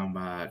split it down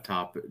by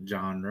top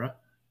genre.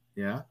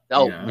 Yeah.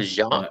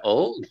 Genre.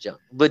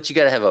 But you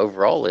got to have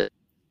overall it.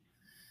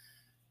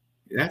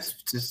 That's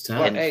just tough.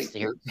 But, And hey,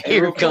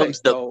 here real comes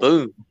quick, the though.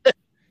 boom.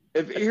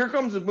 If Here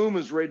Comes the Boom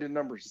is rated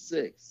number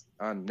 6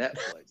 on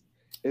Netflix,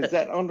 is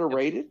that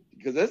underrated?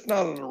 Because that's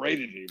not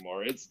underrated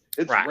anymore. It's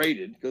Right.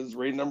 rated because it's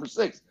rated number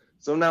 6.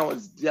 So now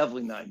it's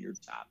definitely not in your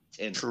top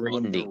 10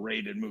 Trending.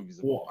 underrated movies.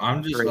 of Well, all time.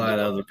 I'm just glad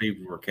other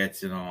people were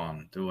catching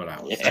on to what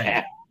I was saying.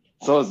 Yeah.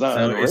 So it's not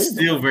So underrated. it's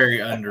still very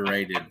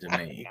underrated to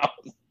me.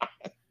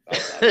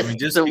 I mean,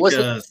 just So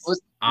because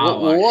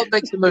what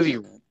makes a movie?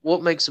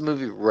 What makes a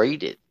movie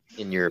rated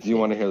in your Do you opinion?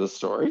 want to hear the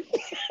story?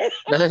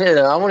 No,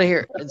 I want to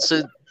hear. And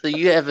so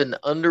you have an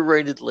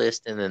underrated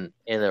list and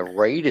a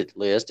rated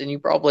list, and you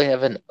probably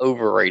have an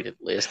overrated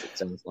list. It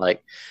sounds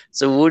like.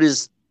 So what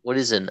is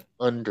an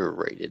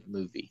underrated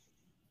movie?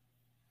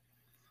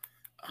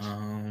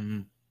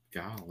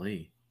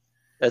 Golly,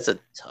 That's a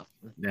tough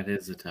one. that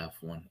is a tough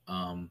one.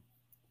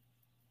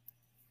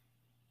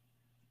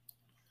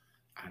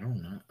 I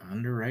don't know.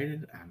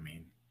 Underrated? I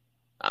mean,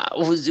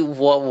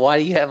 Why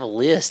do you have a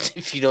list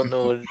if you don't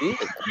know what it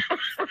is?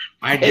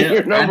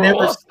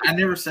 I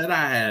never said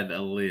I had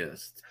a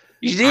list.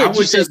 You did.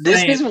 You said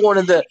this is one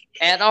of the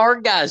at our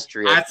guys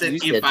trip. I said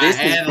if I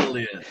had a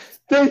list,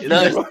 No,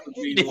 this would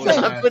be one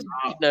of my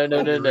top no.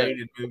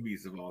 overrated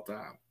movies of all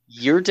time.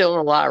 You're telling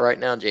a lie right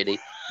now, JD.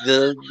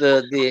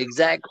 The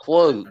exact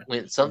quote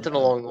went something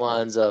along the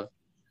lines of,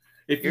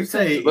 If Here you say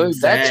comes the boom.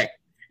 exact,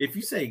 if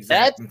you say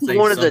exact and say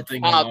one of the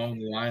something top- along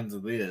the lines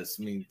of this,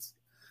 means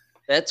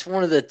that's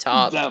one of the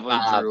top Definitely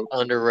 5 true.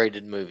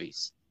 underrated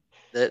movies.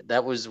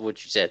 That was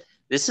what you said.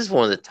 This is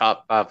one of the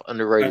top 5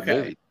 underrated Okay.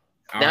 movies.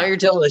 all Now right. you're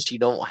telling us you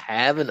don't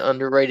have an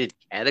underrated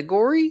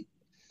category?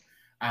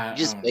 I You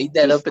just don't made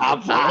that Just up at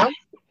top the time? 5.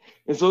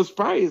 And so it's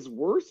probably his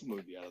worst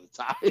movie out of the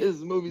top.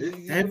 His movies It-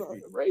 he's that-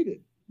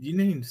 underrated. You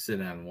need to sit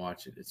down and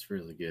watch it. It's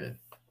really good.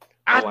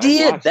 I Oh, I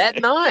did watched that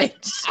it.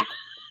 night.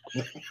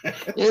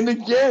 And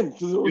again,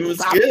 because It was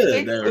top good,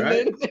 6 though, and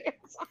right? then-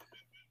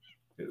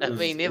 It I was,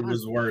 mean, it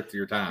was worth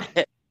your time.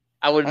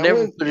 I would I never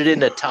went- put it in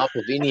the top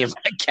of any of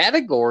my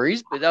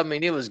categories, but I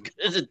mean, it was good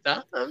at the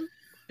time.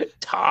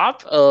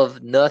 Top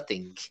of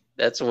nothing.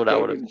 That's what I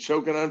would have.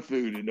 choking on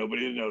food and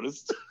nobody had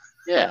noticed.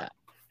 Yeah,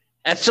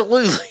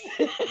 absolutely.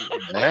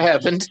 That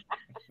happened.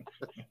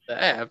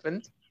 That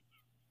happened.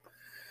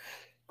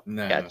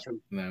 No, Got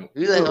you. no.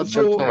 Who the hell So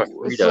jumped on a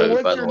Frito,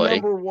 what's by your the way?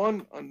 number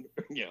one?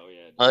 Yeah.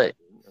 All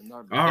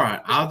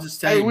right, I'll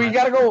just tell Hey, you. we my-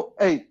 gotta go.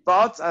 Hey,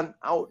 thoughts on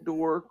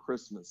outdoor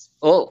Christmas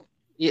Oh,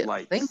 yeah.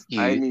 lights? Thank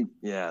you. I need.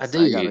 Yes, I I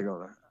do. gotta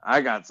go.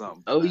 I got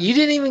something. for Oh, that. you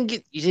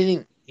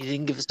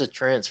didn't give us a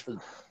chance for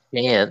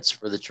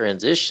the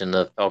transition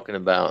of talking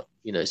about,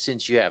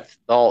 since you have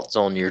thoughts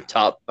on your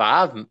top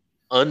 5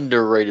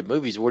 underrated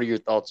movies, what are your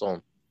thoughts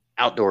on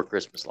outdoor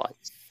Christmas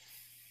lights?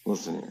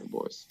 Listen here,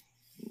 boys.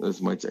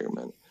 This might take a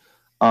minute.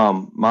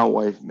 My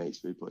wife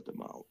makes me put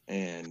them out,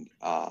 and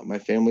my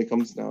family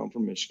comes down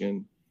from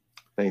Michigan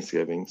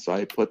Thanksgiving, so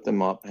I put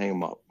them up, hang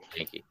them up.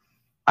 Thank you.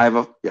 I have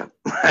a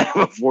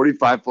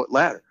 45-foot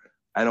ladder.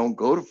 I don't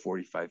go to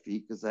 45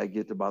 feet because I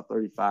get to about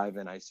 35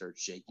 and I start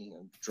shaking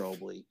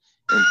uncontrollably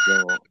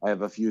until I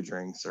have a few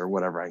drinks or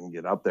whatever I can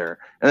get up there,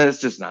 and then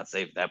it's just not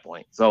safe at that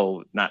point.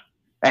 So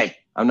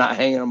I'm not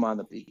hanging them on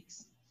the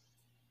peaks.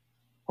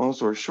 Long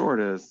story short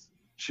is,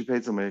 she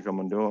paid somebody to come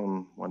and do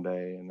them one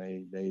day, and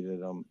they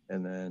did them,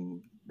 and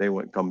then they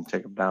wouldn't come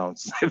take them down.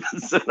 So they've been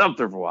sitting up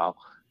there for a while.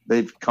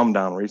 They've come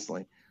down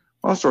recently.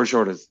 Long story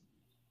short is,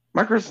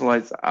 my Christmas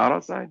lights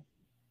outside,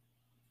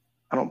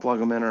 I don't plug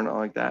them in or nothing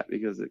like that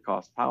because it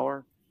costs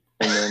power.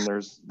 And then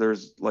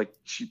there's like,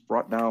 she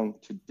brought down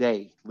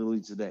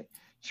literally today,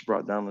 she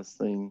brought down this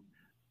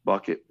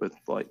bucket with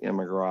like in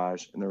my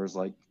garage, and there was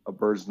like a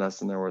bird's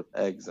nest in there with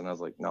eggs, and I was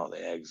like, no,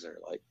 the eggs are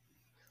like.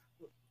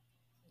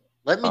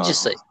 Let me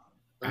just say.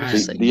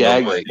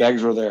 The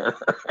eggs were there.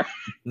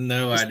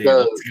 No idea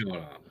So- what's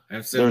going on. I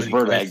have so There's many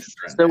bird questions eggs.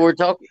 right So now. we're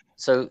talking.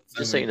 So So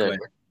just so you many know,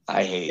 questions.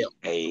 I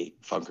hate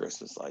fun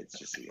Christmas lights,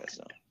 just so you guys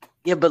know.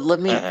 yeah. But let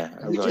me I let me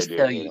really just do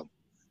tell hate you, them.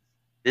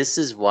 this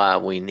is why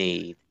we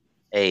need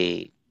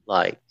a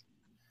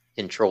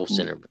control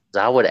center. Because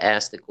I would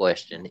ask the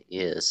question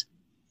is,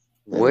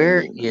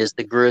 where is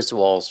the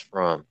Griswolds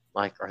from?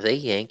 Like, are they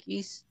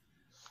Yankees?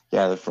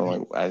 Yeah, they're from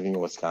like, I think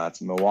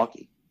Wisconsin,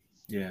 Milwaukee.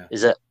 Yeah.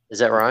 Is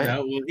that right?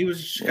 No, well, he was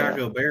a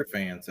Chicago Bear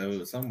fan, so it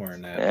was somewhere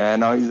in that. Yeah,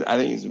 no, I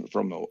think he's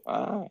from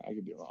I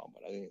could be wrong,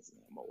 but I think it's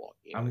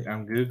Milwaukee.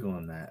 I'm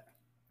googling that.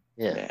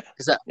 Yeah. Yeah,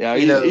 Because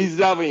he's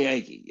definitely a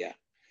Yankee. Yeah,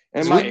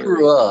 and 'Cause my we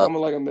grew area, up- I'm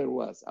like a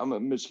Midwest. I'm a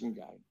Michigan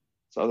guy,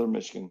 Southern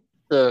Michigan.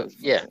 so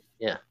yeah.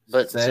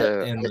 But Set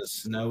so in the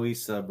snowy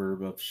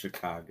suburb of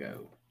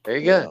Chicago. there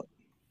you go.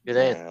 Good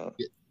answer.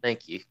 Yeah.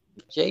 Thank you.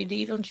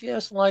 JD, don't you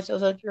have some lights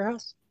outside your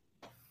house?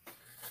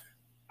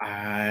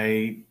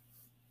 I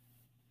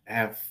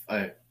have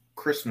a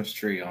Christmas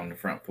tree on the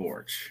front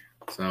porch,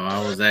 so I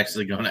was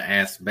actually going to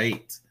ask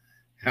Bates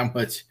how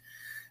much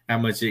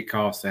it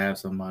costs to have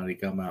somebody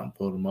come out and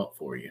put them up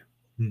for you.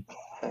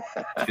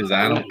 Because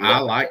I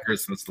like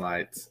Christmas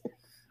lights.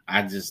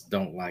 I just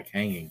don't like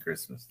hanging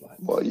Christmas lights.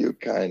 Well, you're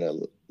kind of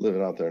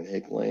living out there in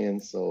Hick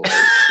Land, so it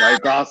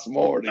might cost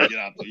more to get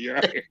out to your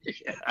area.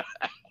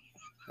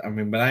 I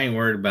mean, but I ain't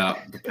worried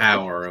about the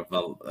power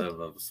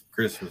of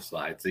Christmas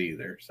lights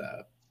either. So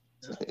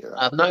Yeah.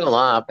 I'm not gonna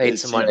lie, I paid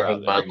It's somebody to cheaper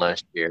hang out there. mine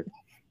last year.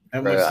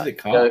 how Bro, much did it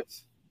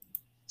cost?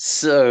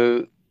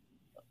 So,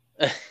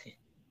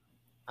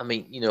 I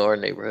mean, our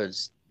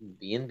neighborhood's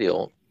being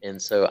built, and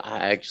so I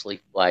actually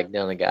flagged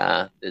down a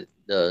guy that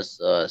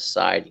does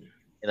siding,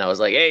 and I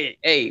was like,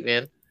 "Hey,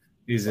 man."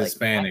 He's like,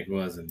 Hispanic,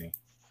 wasn't he?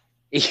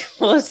 He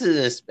was an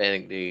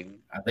Hispanic dude.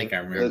 I think I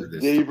remember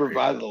this. Did he story.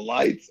 provide the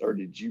lights, or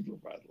did you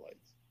provide the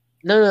lights?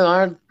 No,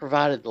 I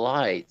provided the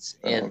lights,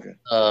 Oh, and okay.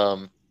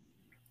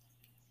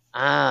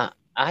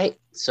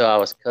 so I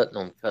was cutting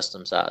on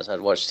custom size.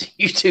 I'd watched the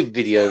YouTube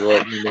video to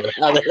let me know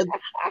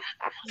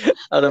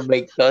how to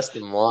make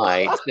custom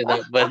lights,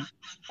 but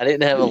I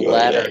didn't have a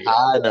ladder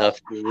high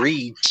enough to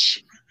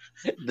reach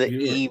the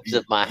eaves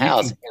of my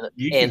house.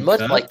 You and can much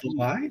cut like the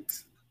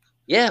lights.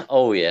 Yeah,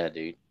 oh yeah,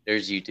 dude.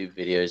 There's YouTube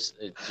videos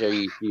that show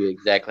you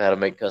exactly how to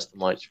make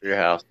custom lights for your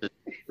house. It's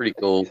pretty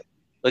cool.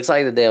 Looks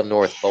like the damn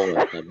North Pole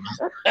up in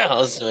my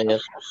house, man.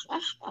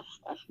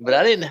 But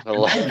I didn't have a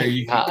ladder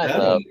You can high cut enough.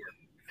 them.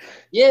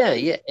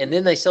 Yeah. And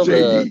then they sell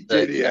JD,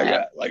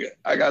 the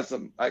I got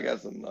some like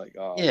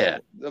Yeah.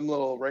 them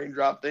little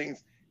raindrop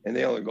things, and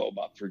they only go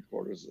about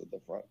 3/4 of the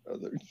front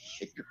of the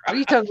What are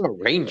you talking about?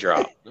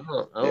 Raindrop? I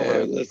don't Yeah,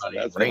 know. listen,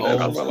 that's Raindrop.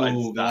 what Old my lights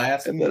school stop.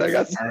 glass. And then I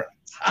got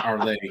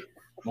Are they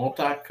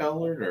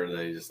multicolored or are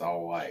they just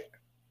all white?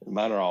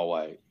 mine are all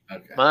white,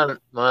 Okay.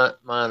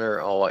 Mine are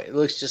all white. It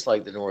looks just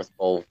like the North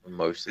Pole for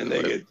most of and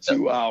them. they get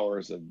 2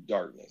 hours of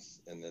darkness,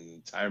 and then the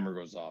timer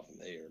goes off, and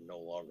they are no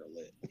longer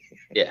lit.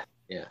 Yeah.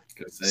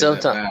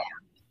 Sometimes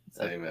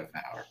save that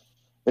power.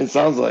 It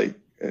sounds like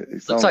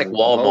Looks like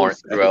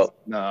Walmart throughout.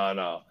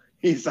 No.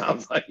 He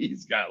sounds like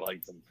he's got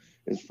like some.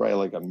 It's probably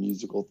like a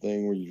musical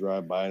thing where you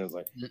drive by and it's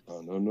like,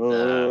 oh,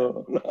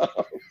 no.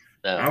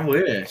 I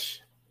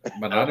wish,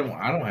 but I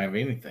don't have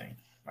anything.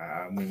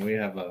 I mean,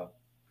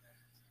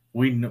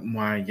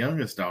 my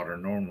youngest daughter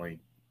normally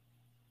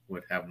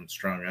would have them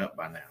strung up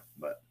by now,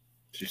 but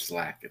she's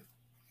slacking.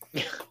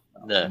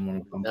 No, I'm gonna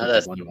put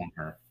that's the blame on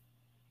her.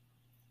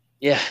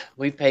 Yeah,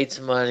 we paid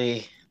some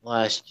money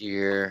last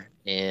year,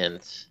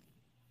 and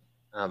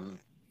I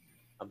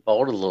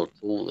bought a little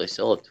tool. They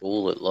sell a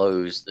tool at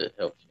Lowe's that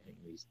helps you hang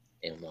these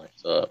damn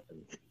lights up.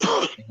 And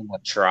I'm gonna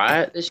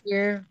try it this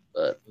year,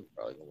 but I'm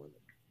probably gonna win it.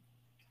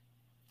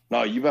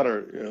 No, you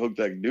better hook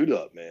that dude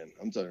up, man.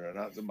 I'm telling you right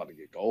now, it's about to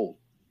get cold.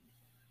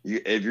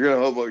 If you're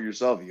gonna hook up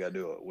yourself, you gotta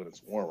do it when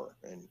it's warmer,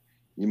 and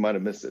you might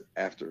have missed it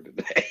after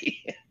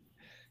today.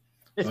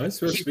 Well, it's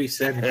supposed to be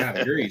 75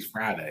 degrees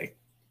Friday.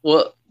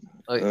 Well,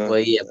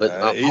 yeah,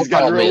 but he's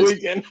got a real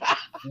weekend.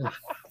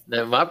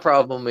 Now, my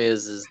problem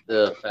is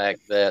the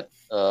fact that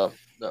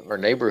our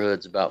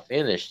neighborhood's about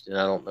finished, and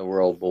I don't know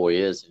where old boy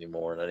is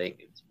anymore, and I didn't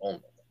get his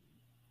phone number.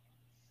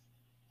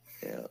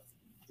 Yeah,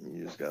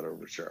 you just got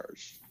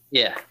overcharged.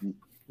 Yeah,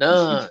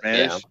 no,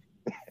 yeah.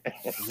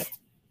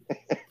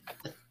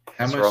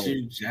 How much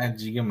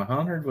did you give him?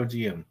 100? What'd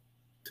you give him?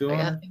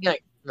 200?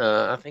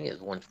 I think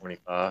it's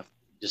 125.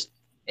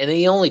 And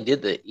he only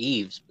did the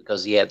eaves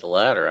because he had the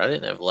ladder. I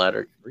didn't have a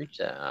ladder to reach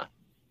that high.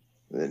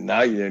 And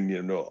now you didn't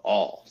even know it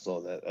all,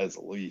 so that's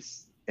at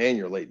least. And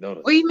you're late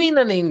notice. What do you mean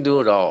I didn't do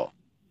it all?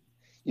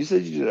 You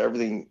said you did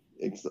everything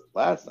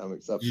last time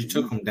except You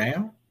took them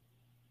down?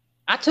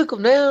 I took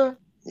them down.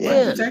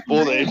 Yeah, Yeah. you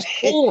pulled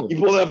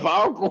that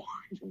power cord.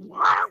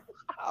 Wow.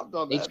 I've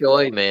done that.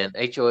 HOA, man.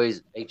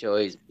 HOA's a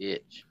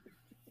bitch.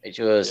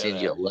 HOA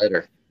sends you a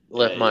letter. I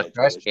left my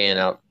trash can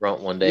out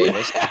front one day. And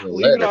they sent me a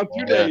Leave it letter. out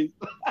 2 days.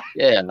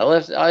 Yeah, it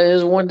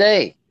was one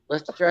day.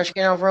 Left the trash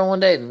can out front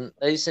one day, and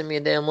they sent me a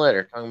damn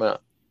letter talking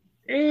about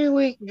 3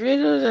 week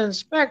drilling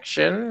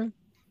inspection.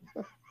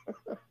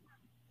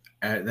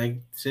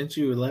 They sent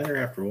you a letter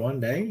after one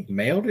day?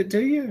 Mailed it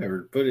to you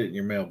or put it in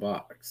your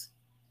mailbox?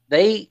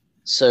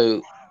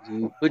 So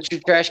you put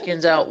your trash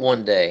cans out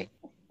one day.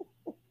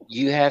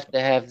 You have to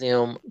have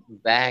them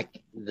back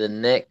the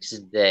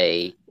next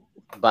day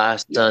by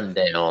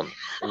sundown.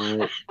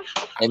 And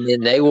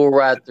then they will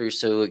ride through.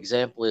 So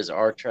example is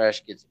our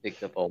trash gets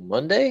picked up on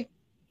Monday.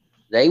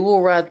 They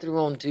will ride through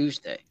on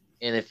Tuesday.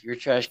 And if your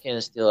trash can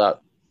is still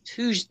out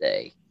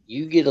Tuesday,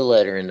 you get a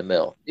letter in the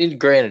mail. And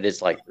granted,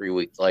 it's like 3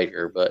 weeks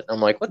later, but I'm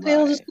like, what the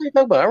hell is this talking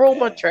about? I rolled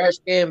my trash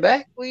can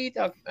back. What are you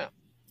talking about?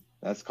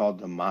 That's called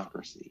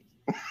democracy.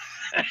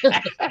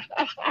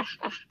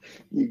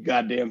 You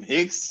goddamn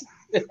Hicks.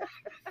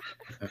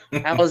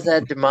 How is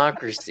that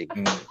democracy?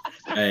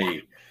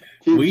 Hey,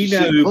 we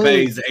know who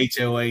pays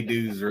HOA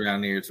dues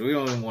around here, so we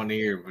don't even want to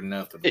hear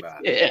nothing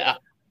about it.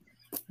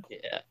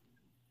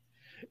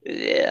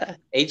 Yeah.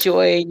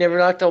 HOA ain't never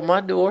knocked on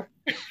my door.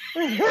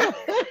 I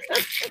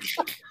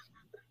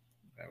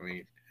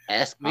mean,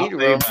 ask me to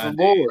run for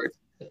board.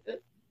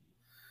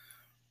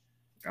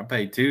 I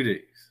paid 2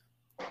 days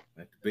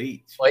at the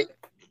beach. Wait.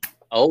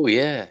 Oh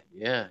yeah.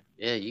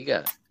 You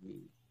got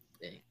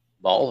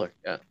baller.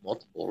 Got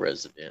multiple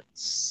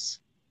residents.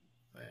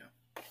 Yeah.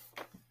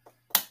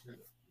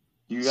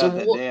 You So got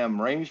that what- damn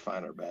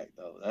rangefinder back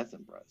though. That's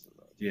impressive.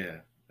 Though. Yeah,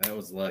 that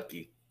was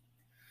lucky.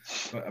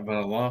 But I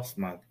lost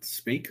my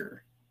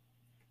speaker.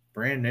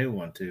 Brand new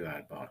one too.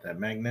 I bought that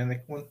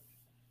magnetic one.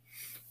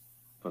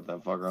 Put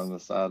that fucker on the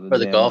side of the For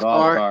the damn golf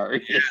golf cart?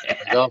 cart.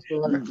 Golf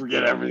You cart?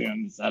 forget everything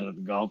on the side of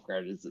the golf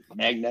cart. Is it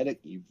magnetic?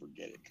 You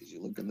forget it because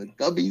you look in the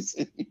cubbies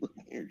and you look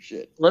at your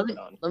shit. Let me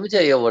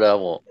tell you what I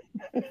want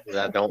that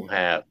I don't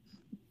have.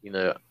 You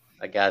know,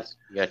 you got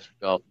your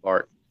golf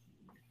cart.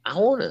 I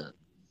want a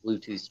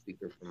Bluetooth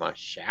speaker for my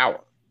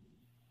shower.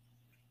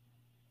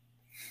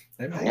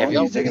 How Have long are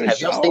y'all- you taking a have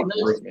y'all shower seen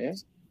for, those? man?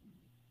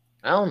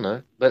 I don't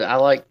know, but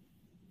I You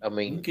can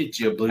mean, get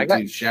you a Bluetooth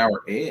got-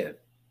 shower head.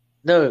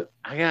 no,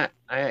 I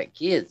got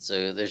kids,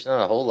 so there's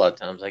not a whole lot of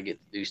times I get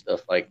to do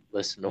stuff like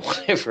listen to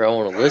whatever I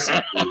want to listen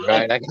to.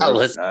 Right? I gotta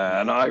listen.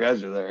 No, I got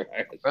you there.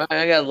 Right?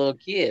 I got little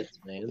kids,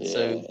 man.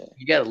 So Yeah.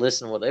 you got to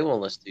listen to what they want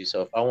to listen to.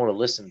 So if I want to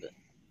listen to,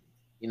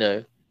 you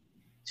know,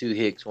 Two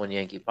Hicks, One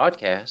Yankee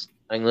podcast,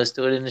 I can listen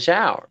to it in the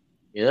shower.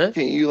 You know?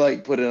 Can you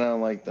like put it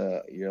on like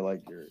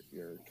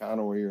your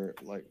counter where you're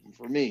like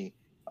for me,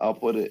 I'll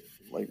put it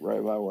like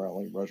right by where I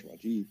like brush my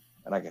teeth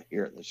and I can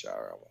hear it in the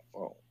shower on my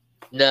phone.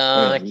 No,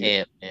 Yeah, I you-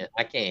 can't, man.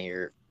 I can't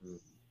hear it.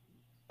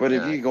 But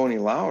if Nah. you go any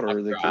louder,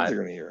 I've the tried. kids are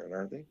gonna hear it,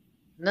 aren't they?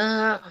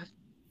 Nah,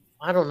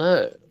 I don't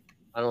know.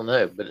 I don't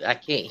know, but I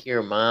can't hear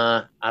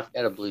I've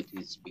got a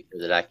Bluetooth speaker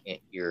that I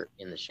can't hear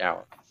in the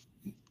shower.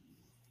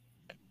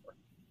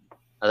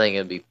 I think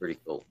it'd be pretty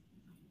cool.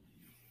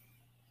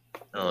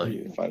 Oh,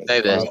 You can find a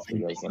Maybe that's- sponsor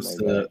who does something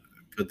Just, like that.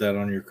 put that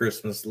on your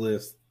Christmas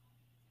list.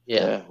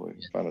 yeah. We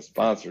can find a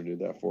sponsor to do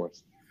that for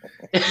us.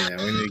 Yeah,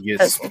 we need to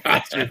get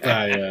sponsored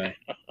by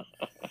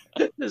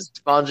It's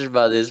sponsored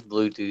by this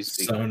Bluetooth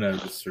speaker.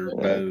 Sonos or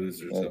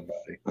Bose or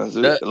somebody. Let's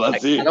No, see.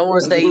 Let's see. I don't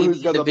want to Let's say see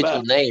who's got the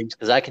individual best. names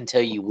because I can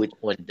tell you which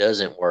one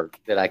doesn't work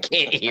that I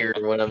can't hear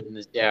when I'm in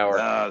the shower.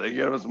 Nah, they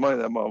give us money.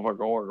 That motherfucker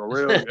will work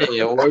real good.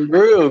 Yeah, it worked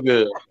real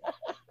good.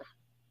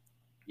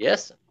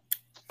 Yes.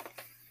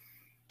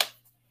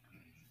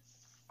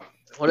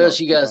 What else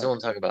you guys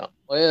want to talk about?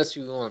 What else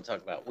you want to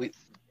talk about?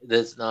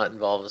 That's not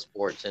involved with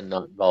sports and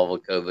not involved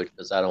with COVID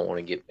because I don't want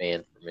to get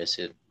banned for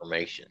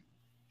misinformation.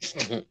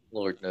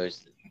 Lord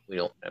knows that we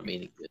don't have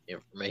any good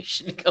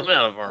information coming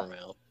out of our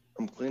mouth.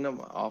 I'm cleaning up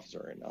my office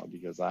right now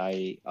because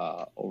I,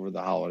 over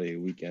the holiday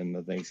weekend,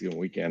 the Thanksgiving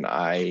weekend,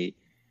 I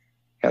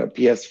had a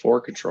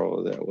PS4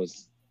 controller that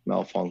was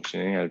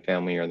malfunctioning. I had a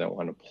family here that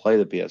wanted to play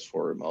the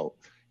PS4 remote.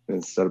 And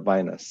instead of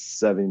buying a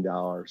 $70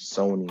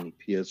 Sony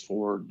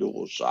PS4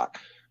 DualShock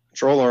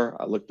controller,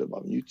 I looked up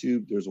on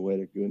YouTube. There's a way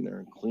to go in there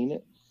and clean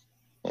it.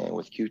 And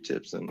with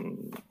Q-tips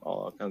and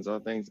all kinds of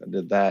other things, I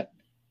did that.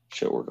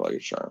 Shit worked like a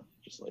charm.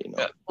 Just so you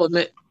know. Well,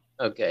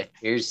 okay,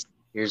 here's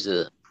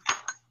a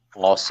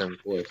awesome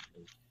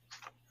question.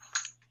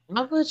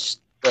 How much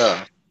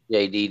stuff,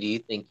 JD, do you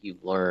think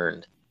you've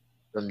learned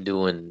from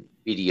doing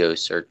video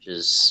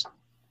searches?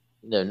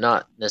 You know,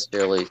 not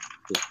necessarily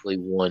specifically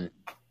one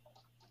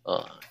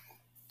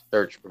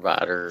search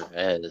provider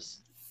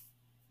as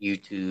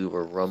YouTube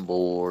or Rumble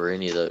or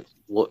any of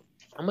those.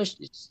 How much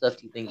stuff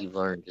do you think you've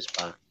learned just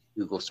by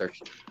Google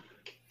searching?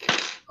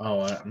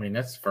 Oh, I mean,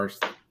 that's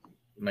first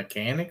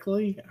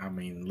mechanically. I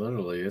mean,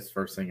 literally, that's the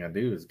first thing I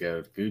do is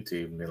go to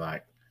YouTube and be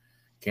like,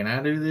 can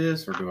I do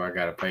this or do I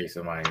got to pay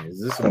somebody?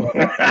 Is this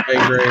a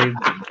pay grade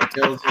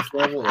intelligence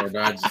level or do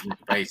I just need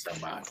to pay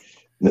somebody?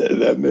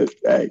 That meant,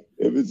 hey,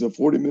 if it's a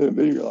 40-minute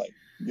video, you're like,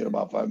 you get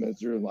about 5 minutes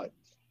through, and like,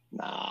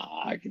 nah,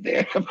 I can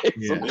pay somebody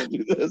to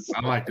do this.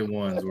 I like the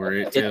ones where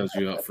it tells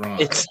you up front,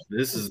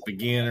 this is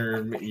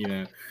beginner. You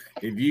know,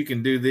 if you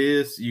can do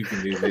this, you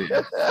can do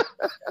this.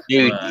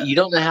 Dude, Right. you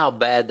don't know how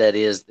bad that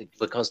is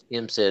because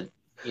Tim said,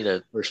 you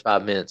know, first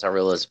 5 minutes, I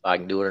realized if I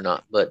can do it or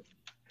not. But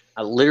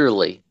I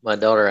literally, my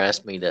daughter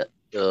asked me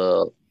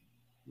to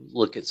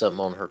look at something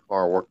on her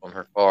car, work on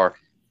her car.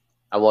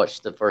 I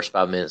watched the first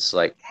 5 minutes,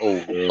 like,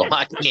 oh, well,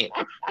 I can't.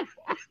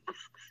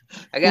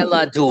 I got a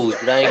lot of tools,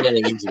 but I ain't got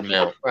an engine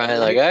mount, right?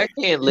 Like, I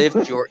can't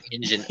lift your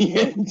engine.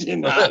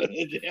 Engine out of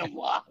the damn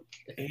lock.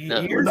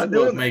 No, Here's not what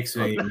doing makes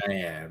that. me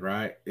mad,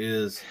 right?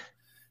 Is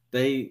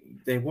they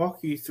walk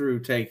you through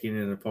taking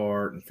it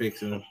apart and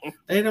fixing it.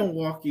 They don't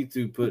walk you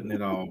through putting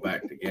it all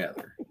back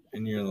together.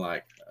 And you're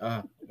like,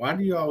 why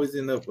do you always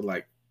end up with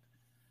like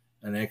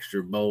an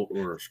extra bolt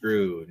or a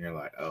screw? And you're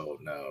like, oh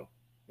no.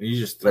 And you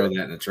just throw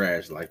that in the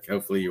trash. Like,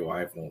 hopefully your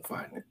wife won't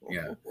find it.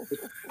 Yeah.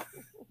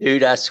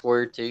 dude, I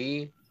swear to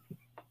you,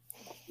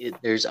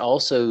 there's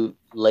also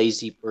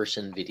lazy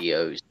person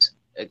videos.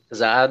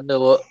 Because I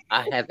know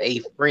I have a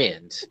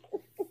friend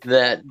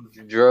that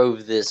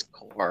drove this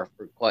car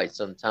for quite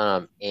some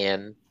time,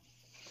 and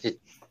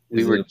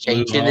we Is were it a blue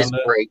changing his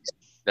Honda? brakes.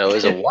 No, it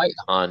was a white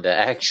Honda,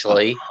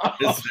 actually.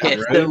 It's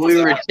And road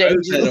we were side.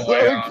 changing Road side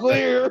So Honda.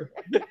 clear.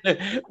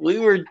 we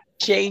were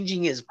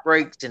changing his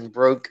brakes and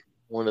broke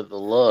one of the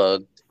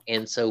lugs.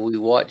 And so we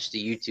watched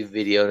the YouTube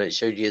video, and it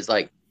showed you it's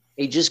like,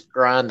 hey, just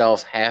grind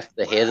off half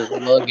the head of the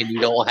lug, and you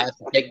don't have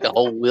to take the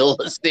whole wheel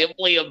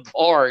assembly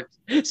apart.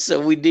 So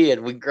we did.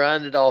 We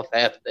grinded off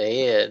half the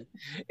head,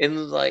 and it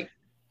was like,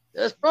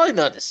 That's probably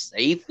not the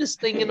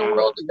safest thing in the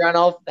world to grind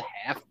off the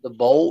half the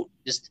bolt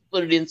just to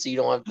put it in so you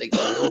don't have to take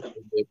the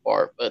wheel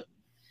apart. But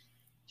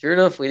sure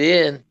enough, we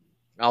did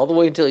all the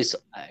way until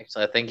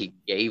actually, I think he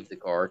gave the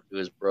car to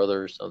his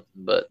brother or something.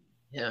 But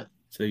yeah.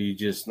 So you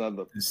just Not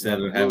the- instead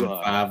not of the having blue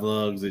line. 5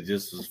 lugs, it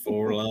just was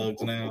 4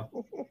 lugs now.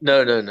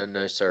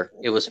 No, sir.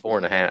 It was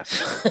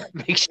 4.5.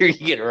 Make sure you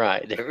get it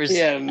right. There was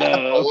Yeah, half a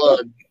no.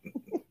 lug.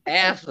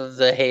 Half of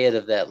the head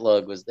of that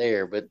lug was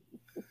there, but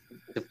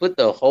to put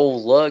the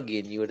whole lug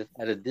in, you would have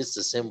had to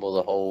disassemble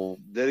the whole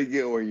Did it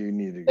get where you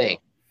need to go? thing.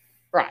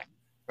 Right.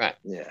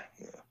 Yeah.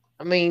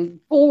 I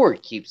mean, 4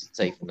 keeps it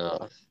safe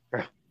enough.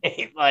 Right.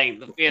 Like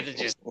the 5th is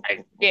just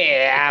like,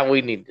 yeah,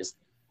 we need this.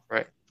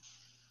 Right.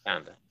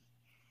 Kinda.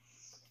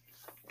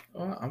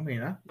 Well, I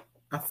mean,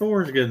 I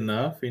 4 is good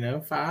enough.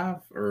 5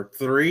 or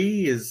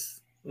 3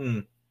 is.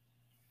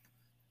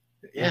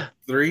 Yeah.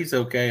 3's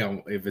okay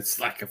if it's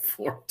like a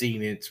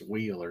 14-inch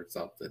wheel or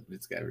something.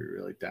 It's got to be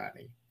really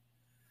tiny.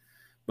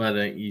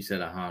 But you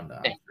said a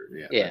Honda.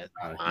 Yeah, that's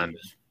not a Honda.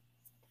 huge.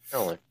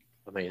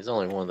 It's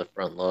only one of the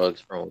front lugs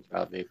front wheel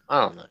drive vehicle.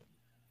 I don't know.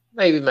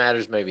 Maybe it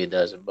matters, maybe it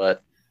doesn't.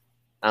 But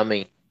I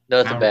mean,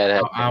 nothing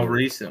bad. How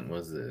recent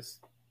was this?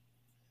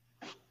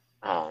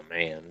 Oh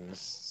man,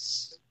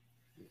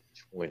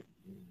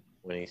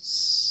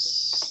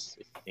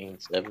 2016,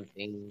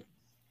 17,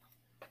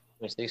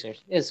 2016.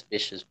 It's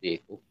Fish's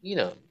vehicle. You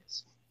know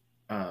this.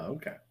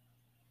 Okay.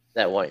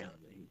 That white Honda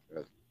he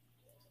drove.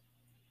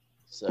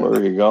 So Where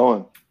are you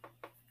going?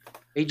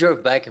 he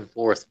drove back and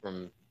forth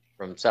from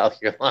South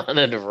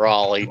Carolina to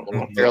Raleigh,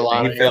 North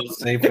Carolina He felt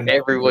safe enough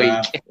every to week.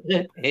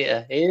 drive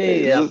yeah.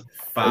 This,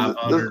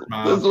 500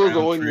 miles. this was the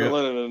round one you trip.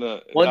 were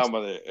letting Once- down by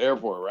the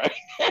airport, right?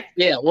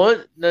 Yeah,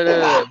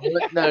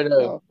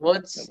 no.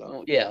 Once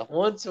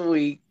a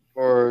week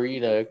for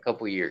a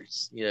couple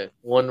years.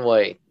 One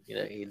way.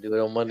 You do it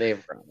on Monday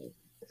and Friday.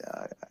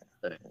 Yeah,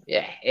 So,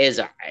 yeah, it's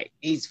all right.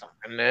 He's fine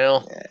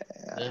now.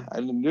 yeah. I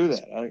didn't do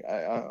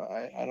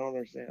that. I don't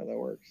understand how that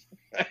works.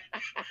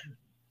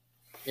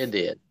 It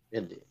did.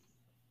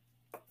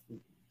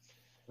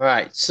 All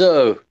right,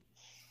 so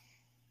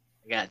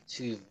I got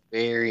 2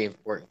 very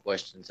important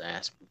questions to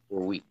ask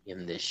before we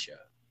end this show.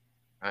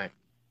 All right,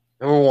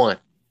 number 1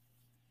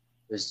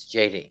 was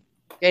JD.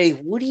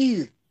 JD, what do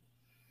you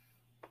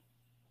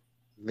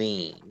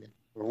mean,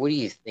 or what do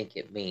you think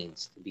it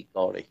means to be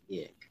called a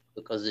hick?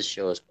 Because this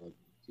show is called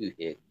 2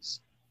 hicks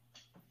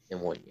in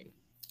 1 game.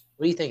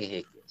 What do you think a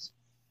hick is?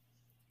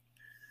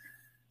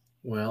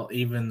 Well,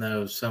 even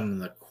though some of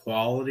the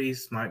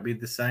qualities might be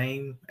the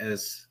same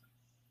as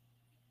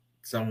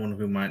someone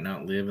who might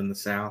not live in the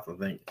South, I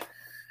think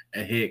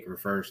a hick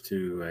refers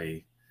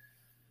to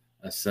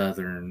a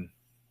Southern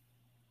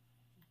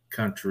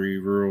country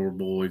rural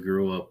boy,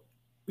 grew up,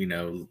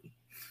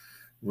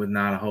 with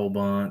not a whole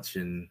bunch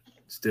and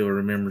still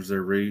remembers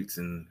their roots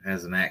and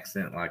has an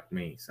accent like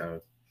me.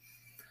 So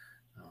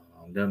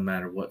doesn't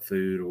matter what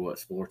food or what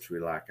sports we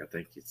like. I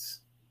think it's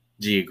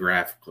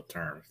geographical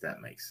terms, if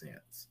that makes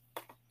sense.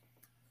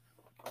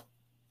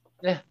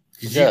 Yeah.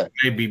 Because you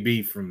maybe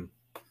be from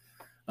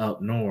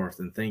up north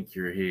and think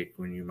you're a hick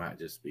when you might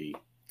just be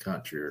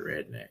country or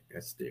redneck.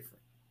 That's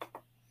different.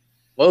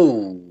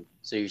 Whoa.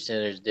 So you're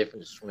saying there's a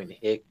difference between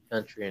hick,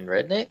 country, and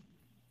redneck?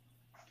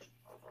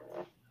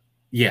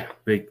 Yeah,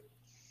 big.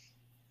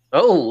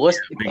 Oh, what's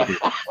Big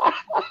difference.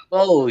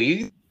 Oh,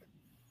 you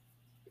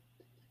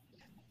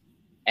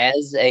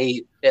as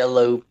a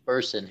fellow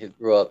person who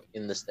grew up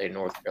in the state of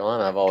North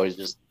Carolina, I've always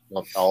just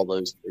lumped all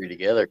those 3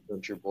 together: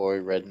 country boy,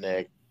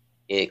 redneck,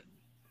 hick,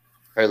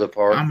 trailer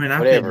park. I mean, I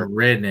whatever. think a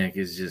redneck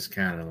is just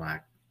kind of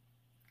like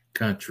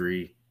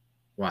country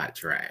white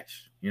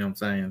trash. You know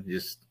what I'm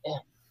saying?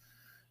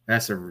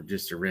 That's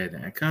just a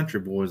redneck. A country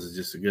boys is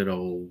just a good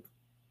old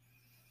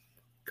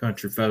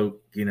country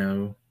folk.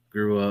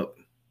 Grew up.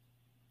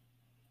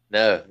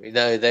 No,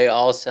 they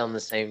all sound the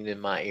same in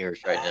my ears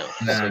right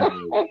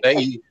now.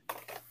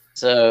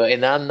 So,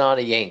 and I'm not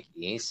a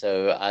Yankee,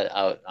 so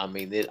I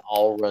mean, it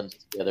all runs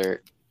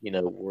together,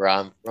 where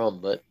I'm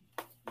from. But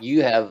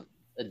you have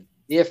a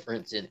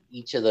difference in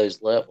each of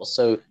those levels.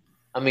 So,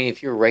 I mean,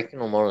 if you're ranking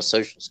them on a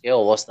social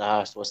scale, what's the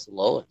highest? What's the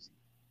lowest?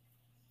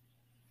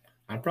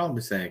 I'd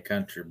probably say a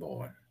country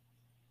boy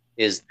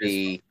Is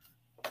the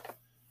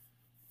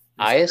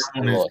highest?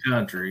 in his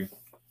country.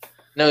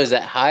 No, is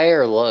that high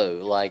or low?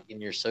 Like in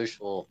your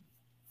social,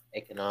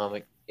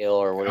 economic scale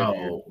or whatever?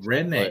 Oh,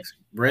 redneck.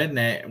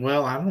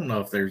 Well, I don't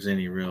know if there's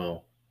any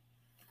real.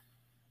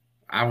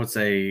 I would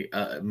say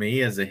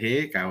me as a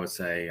hick, I would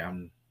say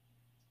I'm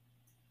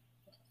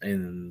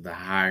in the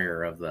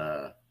higher of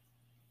the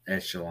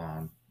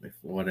echelon, if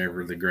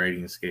whatever the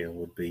grading scale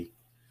would be.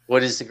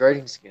 What is the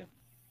grading scale?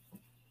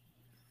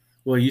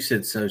 Well, you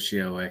said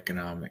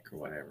socioeconomic or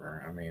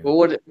whatever. I mean, Well,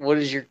 what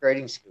is your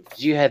grading scale?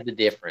 Because you had the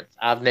difference.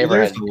 I've never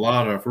there's had. a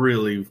lot of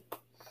really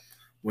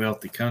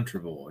wealthy country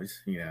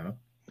boys,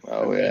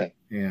 Oh yeah.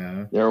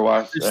 Yeah. You ever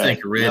watched Just think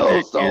of redneck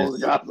Yellowstone's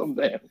is- got some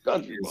damn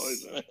country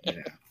boys. Yeah.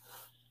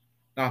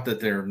 Not that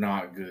they're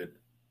not good,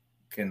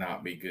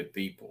 cannot be good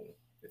people.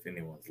 If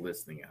anyone's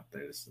listening out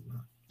there, this is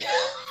not.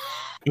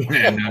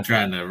 And I'm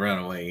trying to run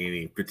away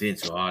any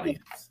potential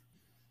audience.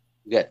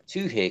 We got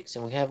 2 Hicks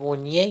and we have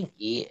 1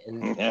 Yankee,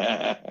 and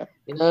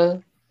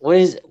what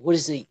is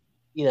the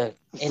and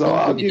So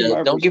I'll give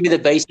my don't give me the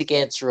basic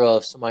answer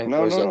of somebody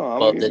No, grows no, up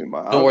no. above the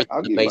north I'll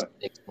of the give basic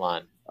next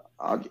line.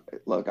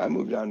 Look, I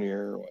moved down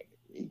here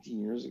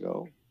 18 years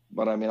ago,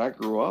 but I mean, I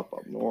grew up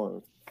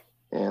north,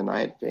 and I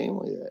had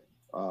family that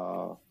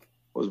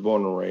was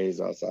born and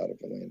raised outside of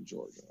Atlanta,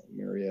 Georgia.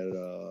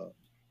 Marietta.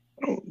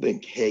 I don't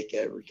think Hick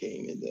ever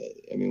came into.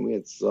 I mean, we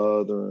had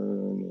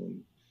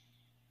Southern,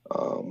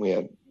 and we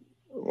had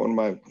one of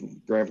my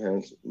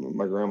grandparents.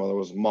 My grandmother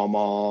was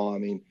Mama. I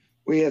mean,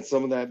 we had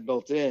some of that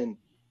built in.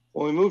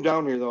 When we moved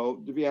down here, though,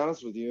 to be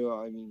honest with you,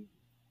 I mean,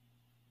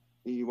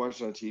 you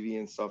watch on TV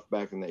and stuff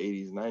back in the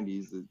 80s,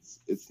 90s,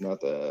 it's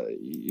not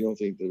you don't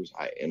think there's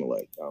high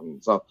intellect.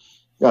 So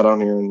got down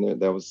here, and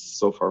that was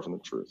so far from the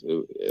truth.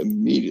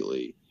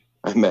 Immediately,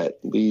 I met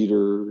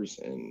leaders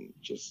and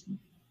just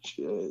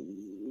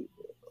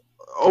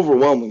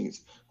overwhelming.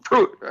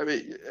 I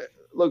mean,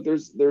 look,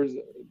 there's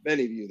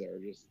many of you that are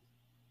just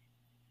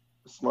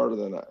smarter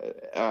than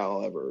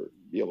I'll ever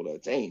be able to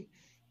attain.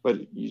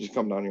 But you just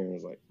come down here and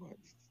it's like, oh,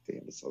 they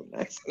have a southern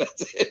accent.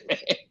 That's it, man.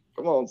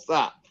 Come on,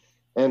 stop.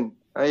 And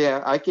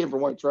yeah, I came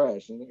from white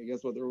trash, and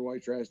guess what? There were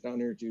white trash down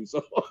here too.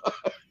 So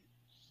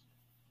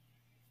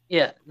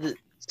yeah.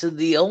 So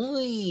the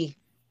only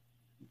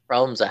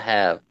problems I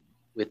have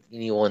with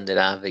anyone that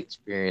I've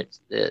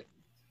experienced that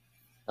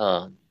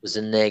was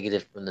a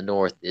negative from the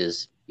north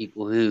is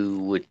people who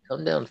would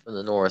come down from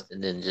the north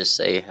and then just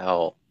say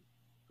how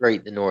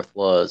great the north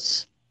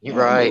was. You're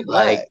right.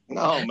 Like,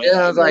 no, man.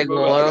 I was like,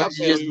 well, why don't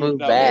you just move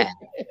back?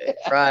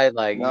 Right?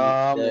 Like, no,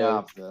 I'm the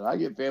opposite. I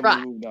get family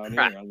to move down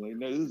here. I'm like,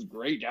 no, this is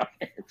great down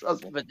here.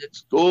 Trust me. But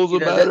schools are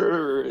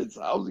better. It's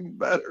housing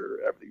better.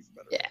 Everything's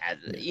better. Yeah,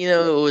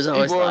 it was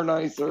always people are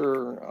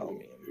nicer. Oh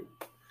man.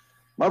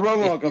 My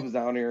brother-in-law comes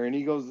down here and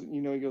he goes,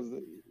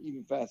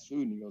 even fast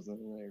food, and he goes,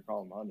 they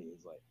call him honey.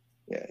 He's like,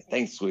 yeah,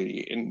 thanks,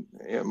 sweetie. And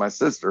my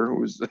sister,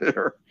 who was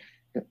there,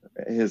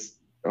 his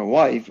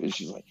wife, and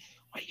she's like,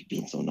 why are you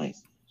being so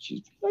nice?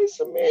 She's nice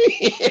to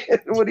me.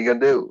 What are you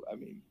gonna do? I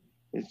mean,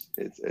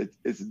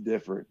 it's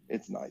different.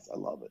 It's nice. I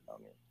love it down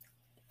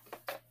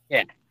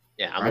here.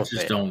 Yeah. I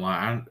just don't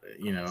like.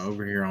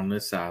 Over here on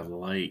this side of the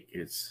lake,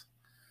 it's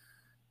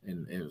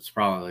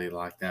probably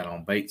like that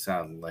on Bates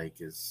side of the lake.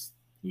 Is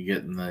you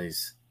getting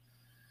these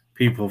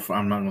people?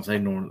 I'm not gonna say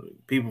north.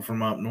 People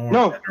from up north.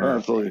 No,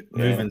 absolutely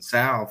moving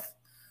south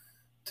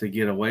to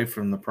get away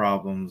from the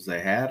problems they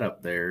had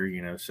up there,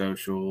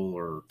 social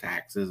or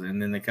taxes.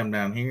 And then they come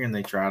down here and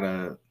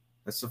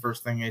that's the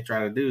first thing they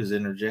try to do is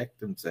interject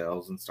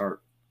themselves and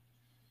start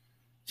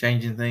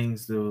changing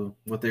things to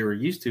what they were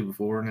used to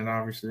before. And it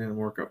obviously didn't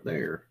work up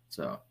there.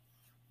 So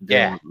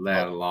that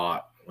a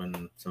lot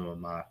when some of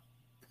my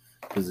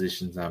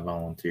positions I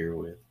volunteer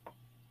with.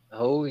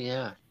 Oh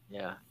yeah.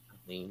 Yeah. I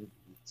mean,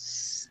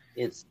 it's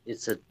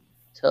a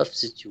tough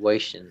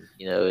situation.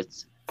 I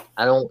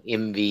don't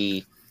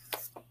envy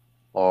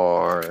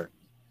or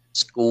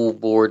school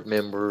board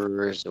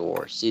members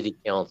or city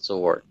council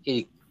or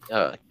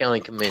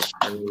county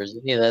commissioners,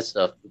 any of that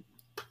stuff,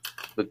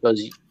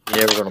 because you're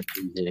never going to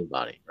please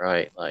anybody,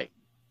 right? Like,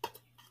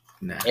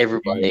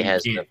 everybody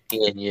has an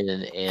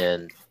opinion,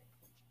 and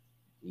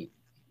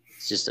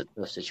it's just a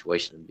tough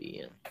situation to be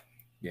in.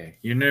 Yeah,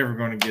 you're never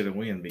going to get a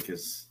win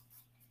because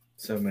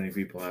so many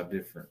people have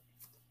different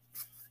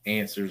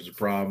answers to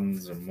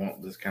problems and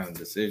want this kind of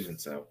decision.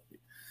 So,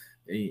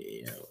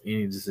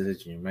 any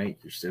decision you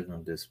make, you're still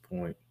going to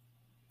disappoint.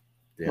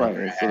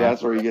 Right. So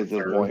that's where you get to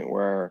the point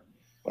where,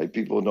 like,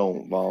 people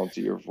don't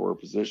volunteer for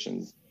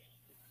positions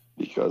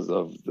because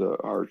of the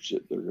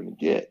hardship they're going to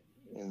get,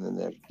 and then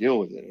they have to deal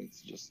with it.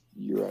 It's just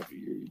year after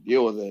year you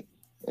deal with it,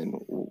 and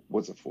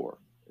what's it for?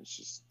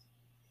 It's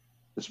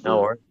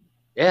not worth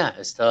it. Yeah,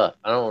 it's tough.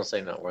 I don't want to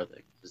say not worth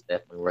it. It's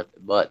definitely worth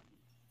it. But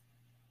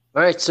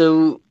all right,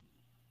 so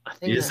I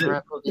think that's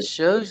wrap up the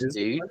shows,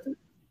 dude.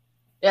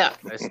 Yeah,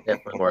 it's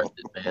definitely worth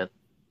it, man.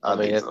 I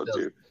think so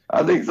too.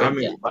 I think so. I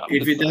mean,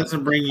 if it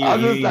doesn't bring you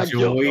any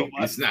joy,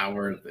 it's not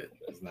worth it.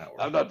 It's not worth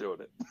it. I'm not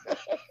doing it.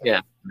 Yeah.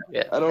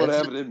 I don't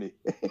have it in me.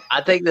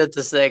 I think that's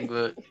a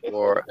segment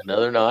for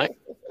another night.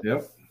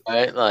 Yep.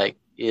 Right? Like,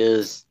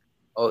 is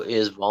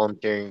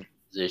volunteering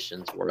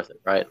positions worth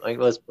it? Right? Like,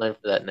 let's plan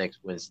for that next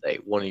Wednesday.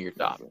 One of your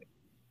topics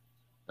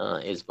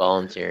is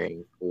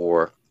volunteering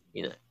for,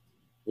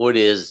 what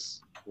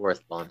is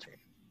worth volunteering.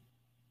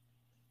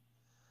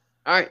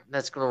 All right,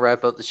 that's going to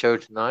wrap up the show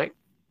tonight.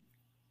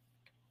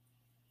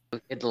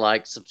 Hit the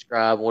like,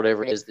 subscribe,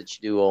 whatever it is that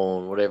you do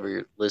on whatever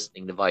your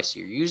listening device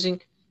you're using.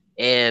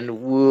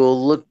 And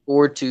we'll look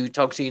forward to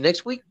talking to you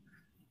next week.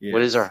 Yes.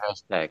 What is our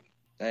hashtag?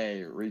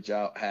 Hey, reach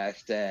out,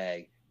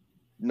 hashtag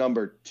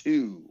number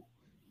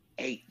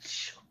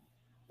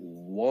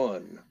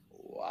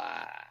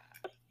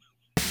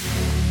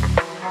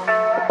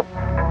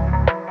 2H1Y.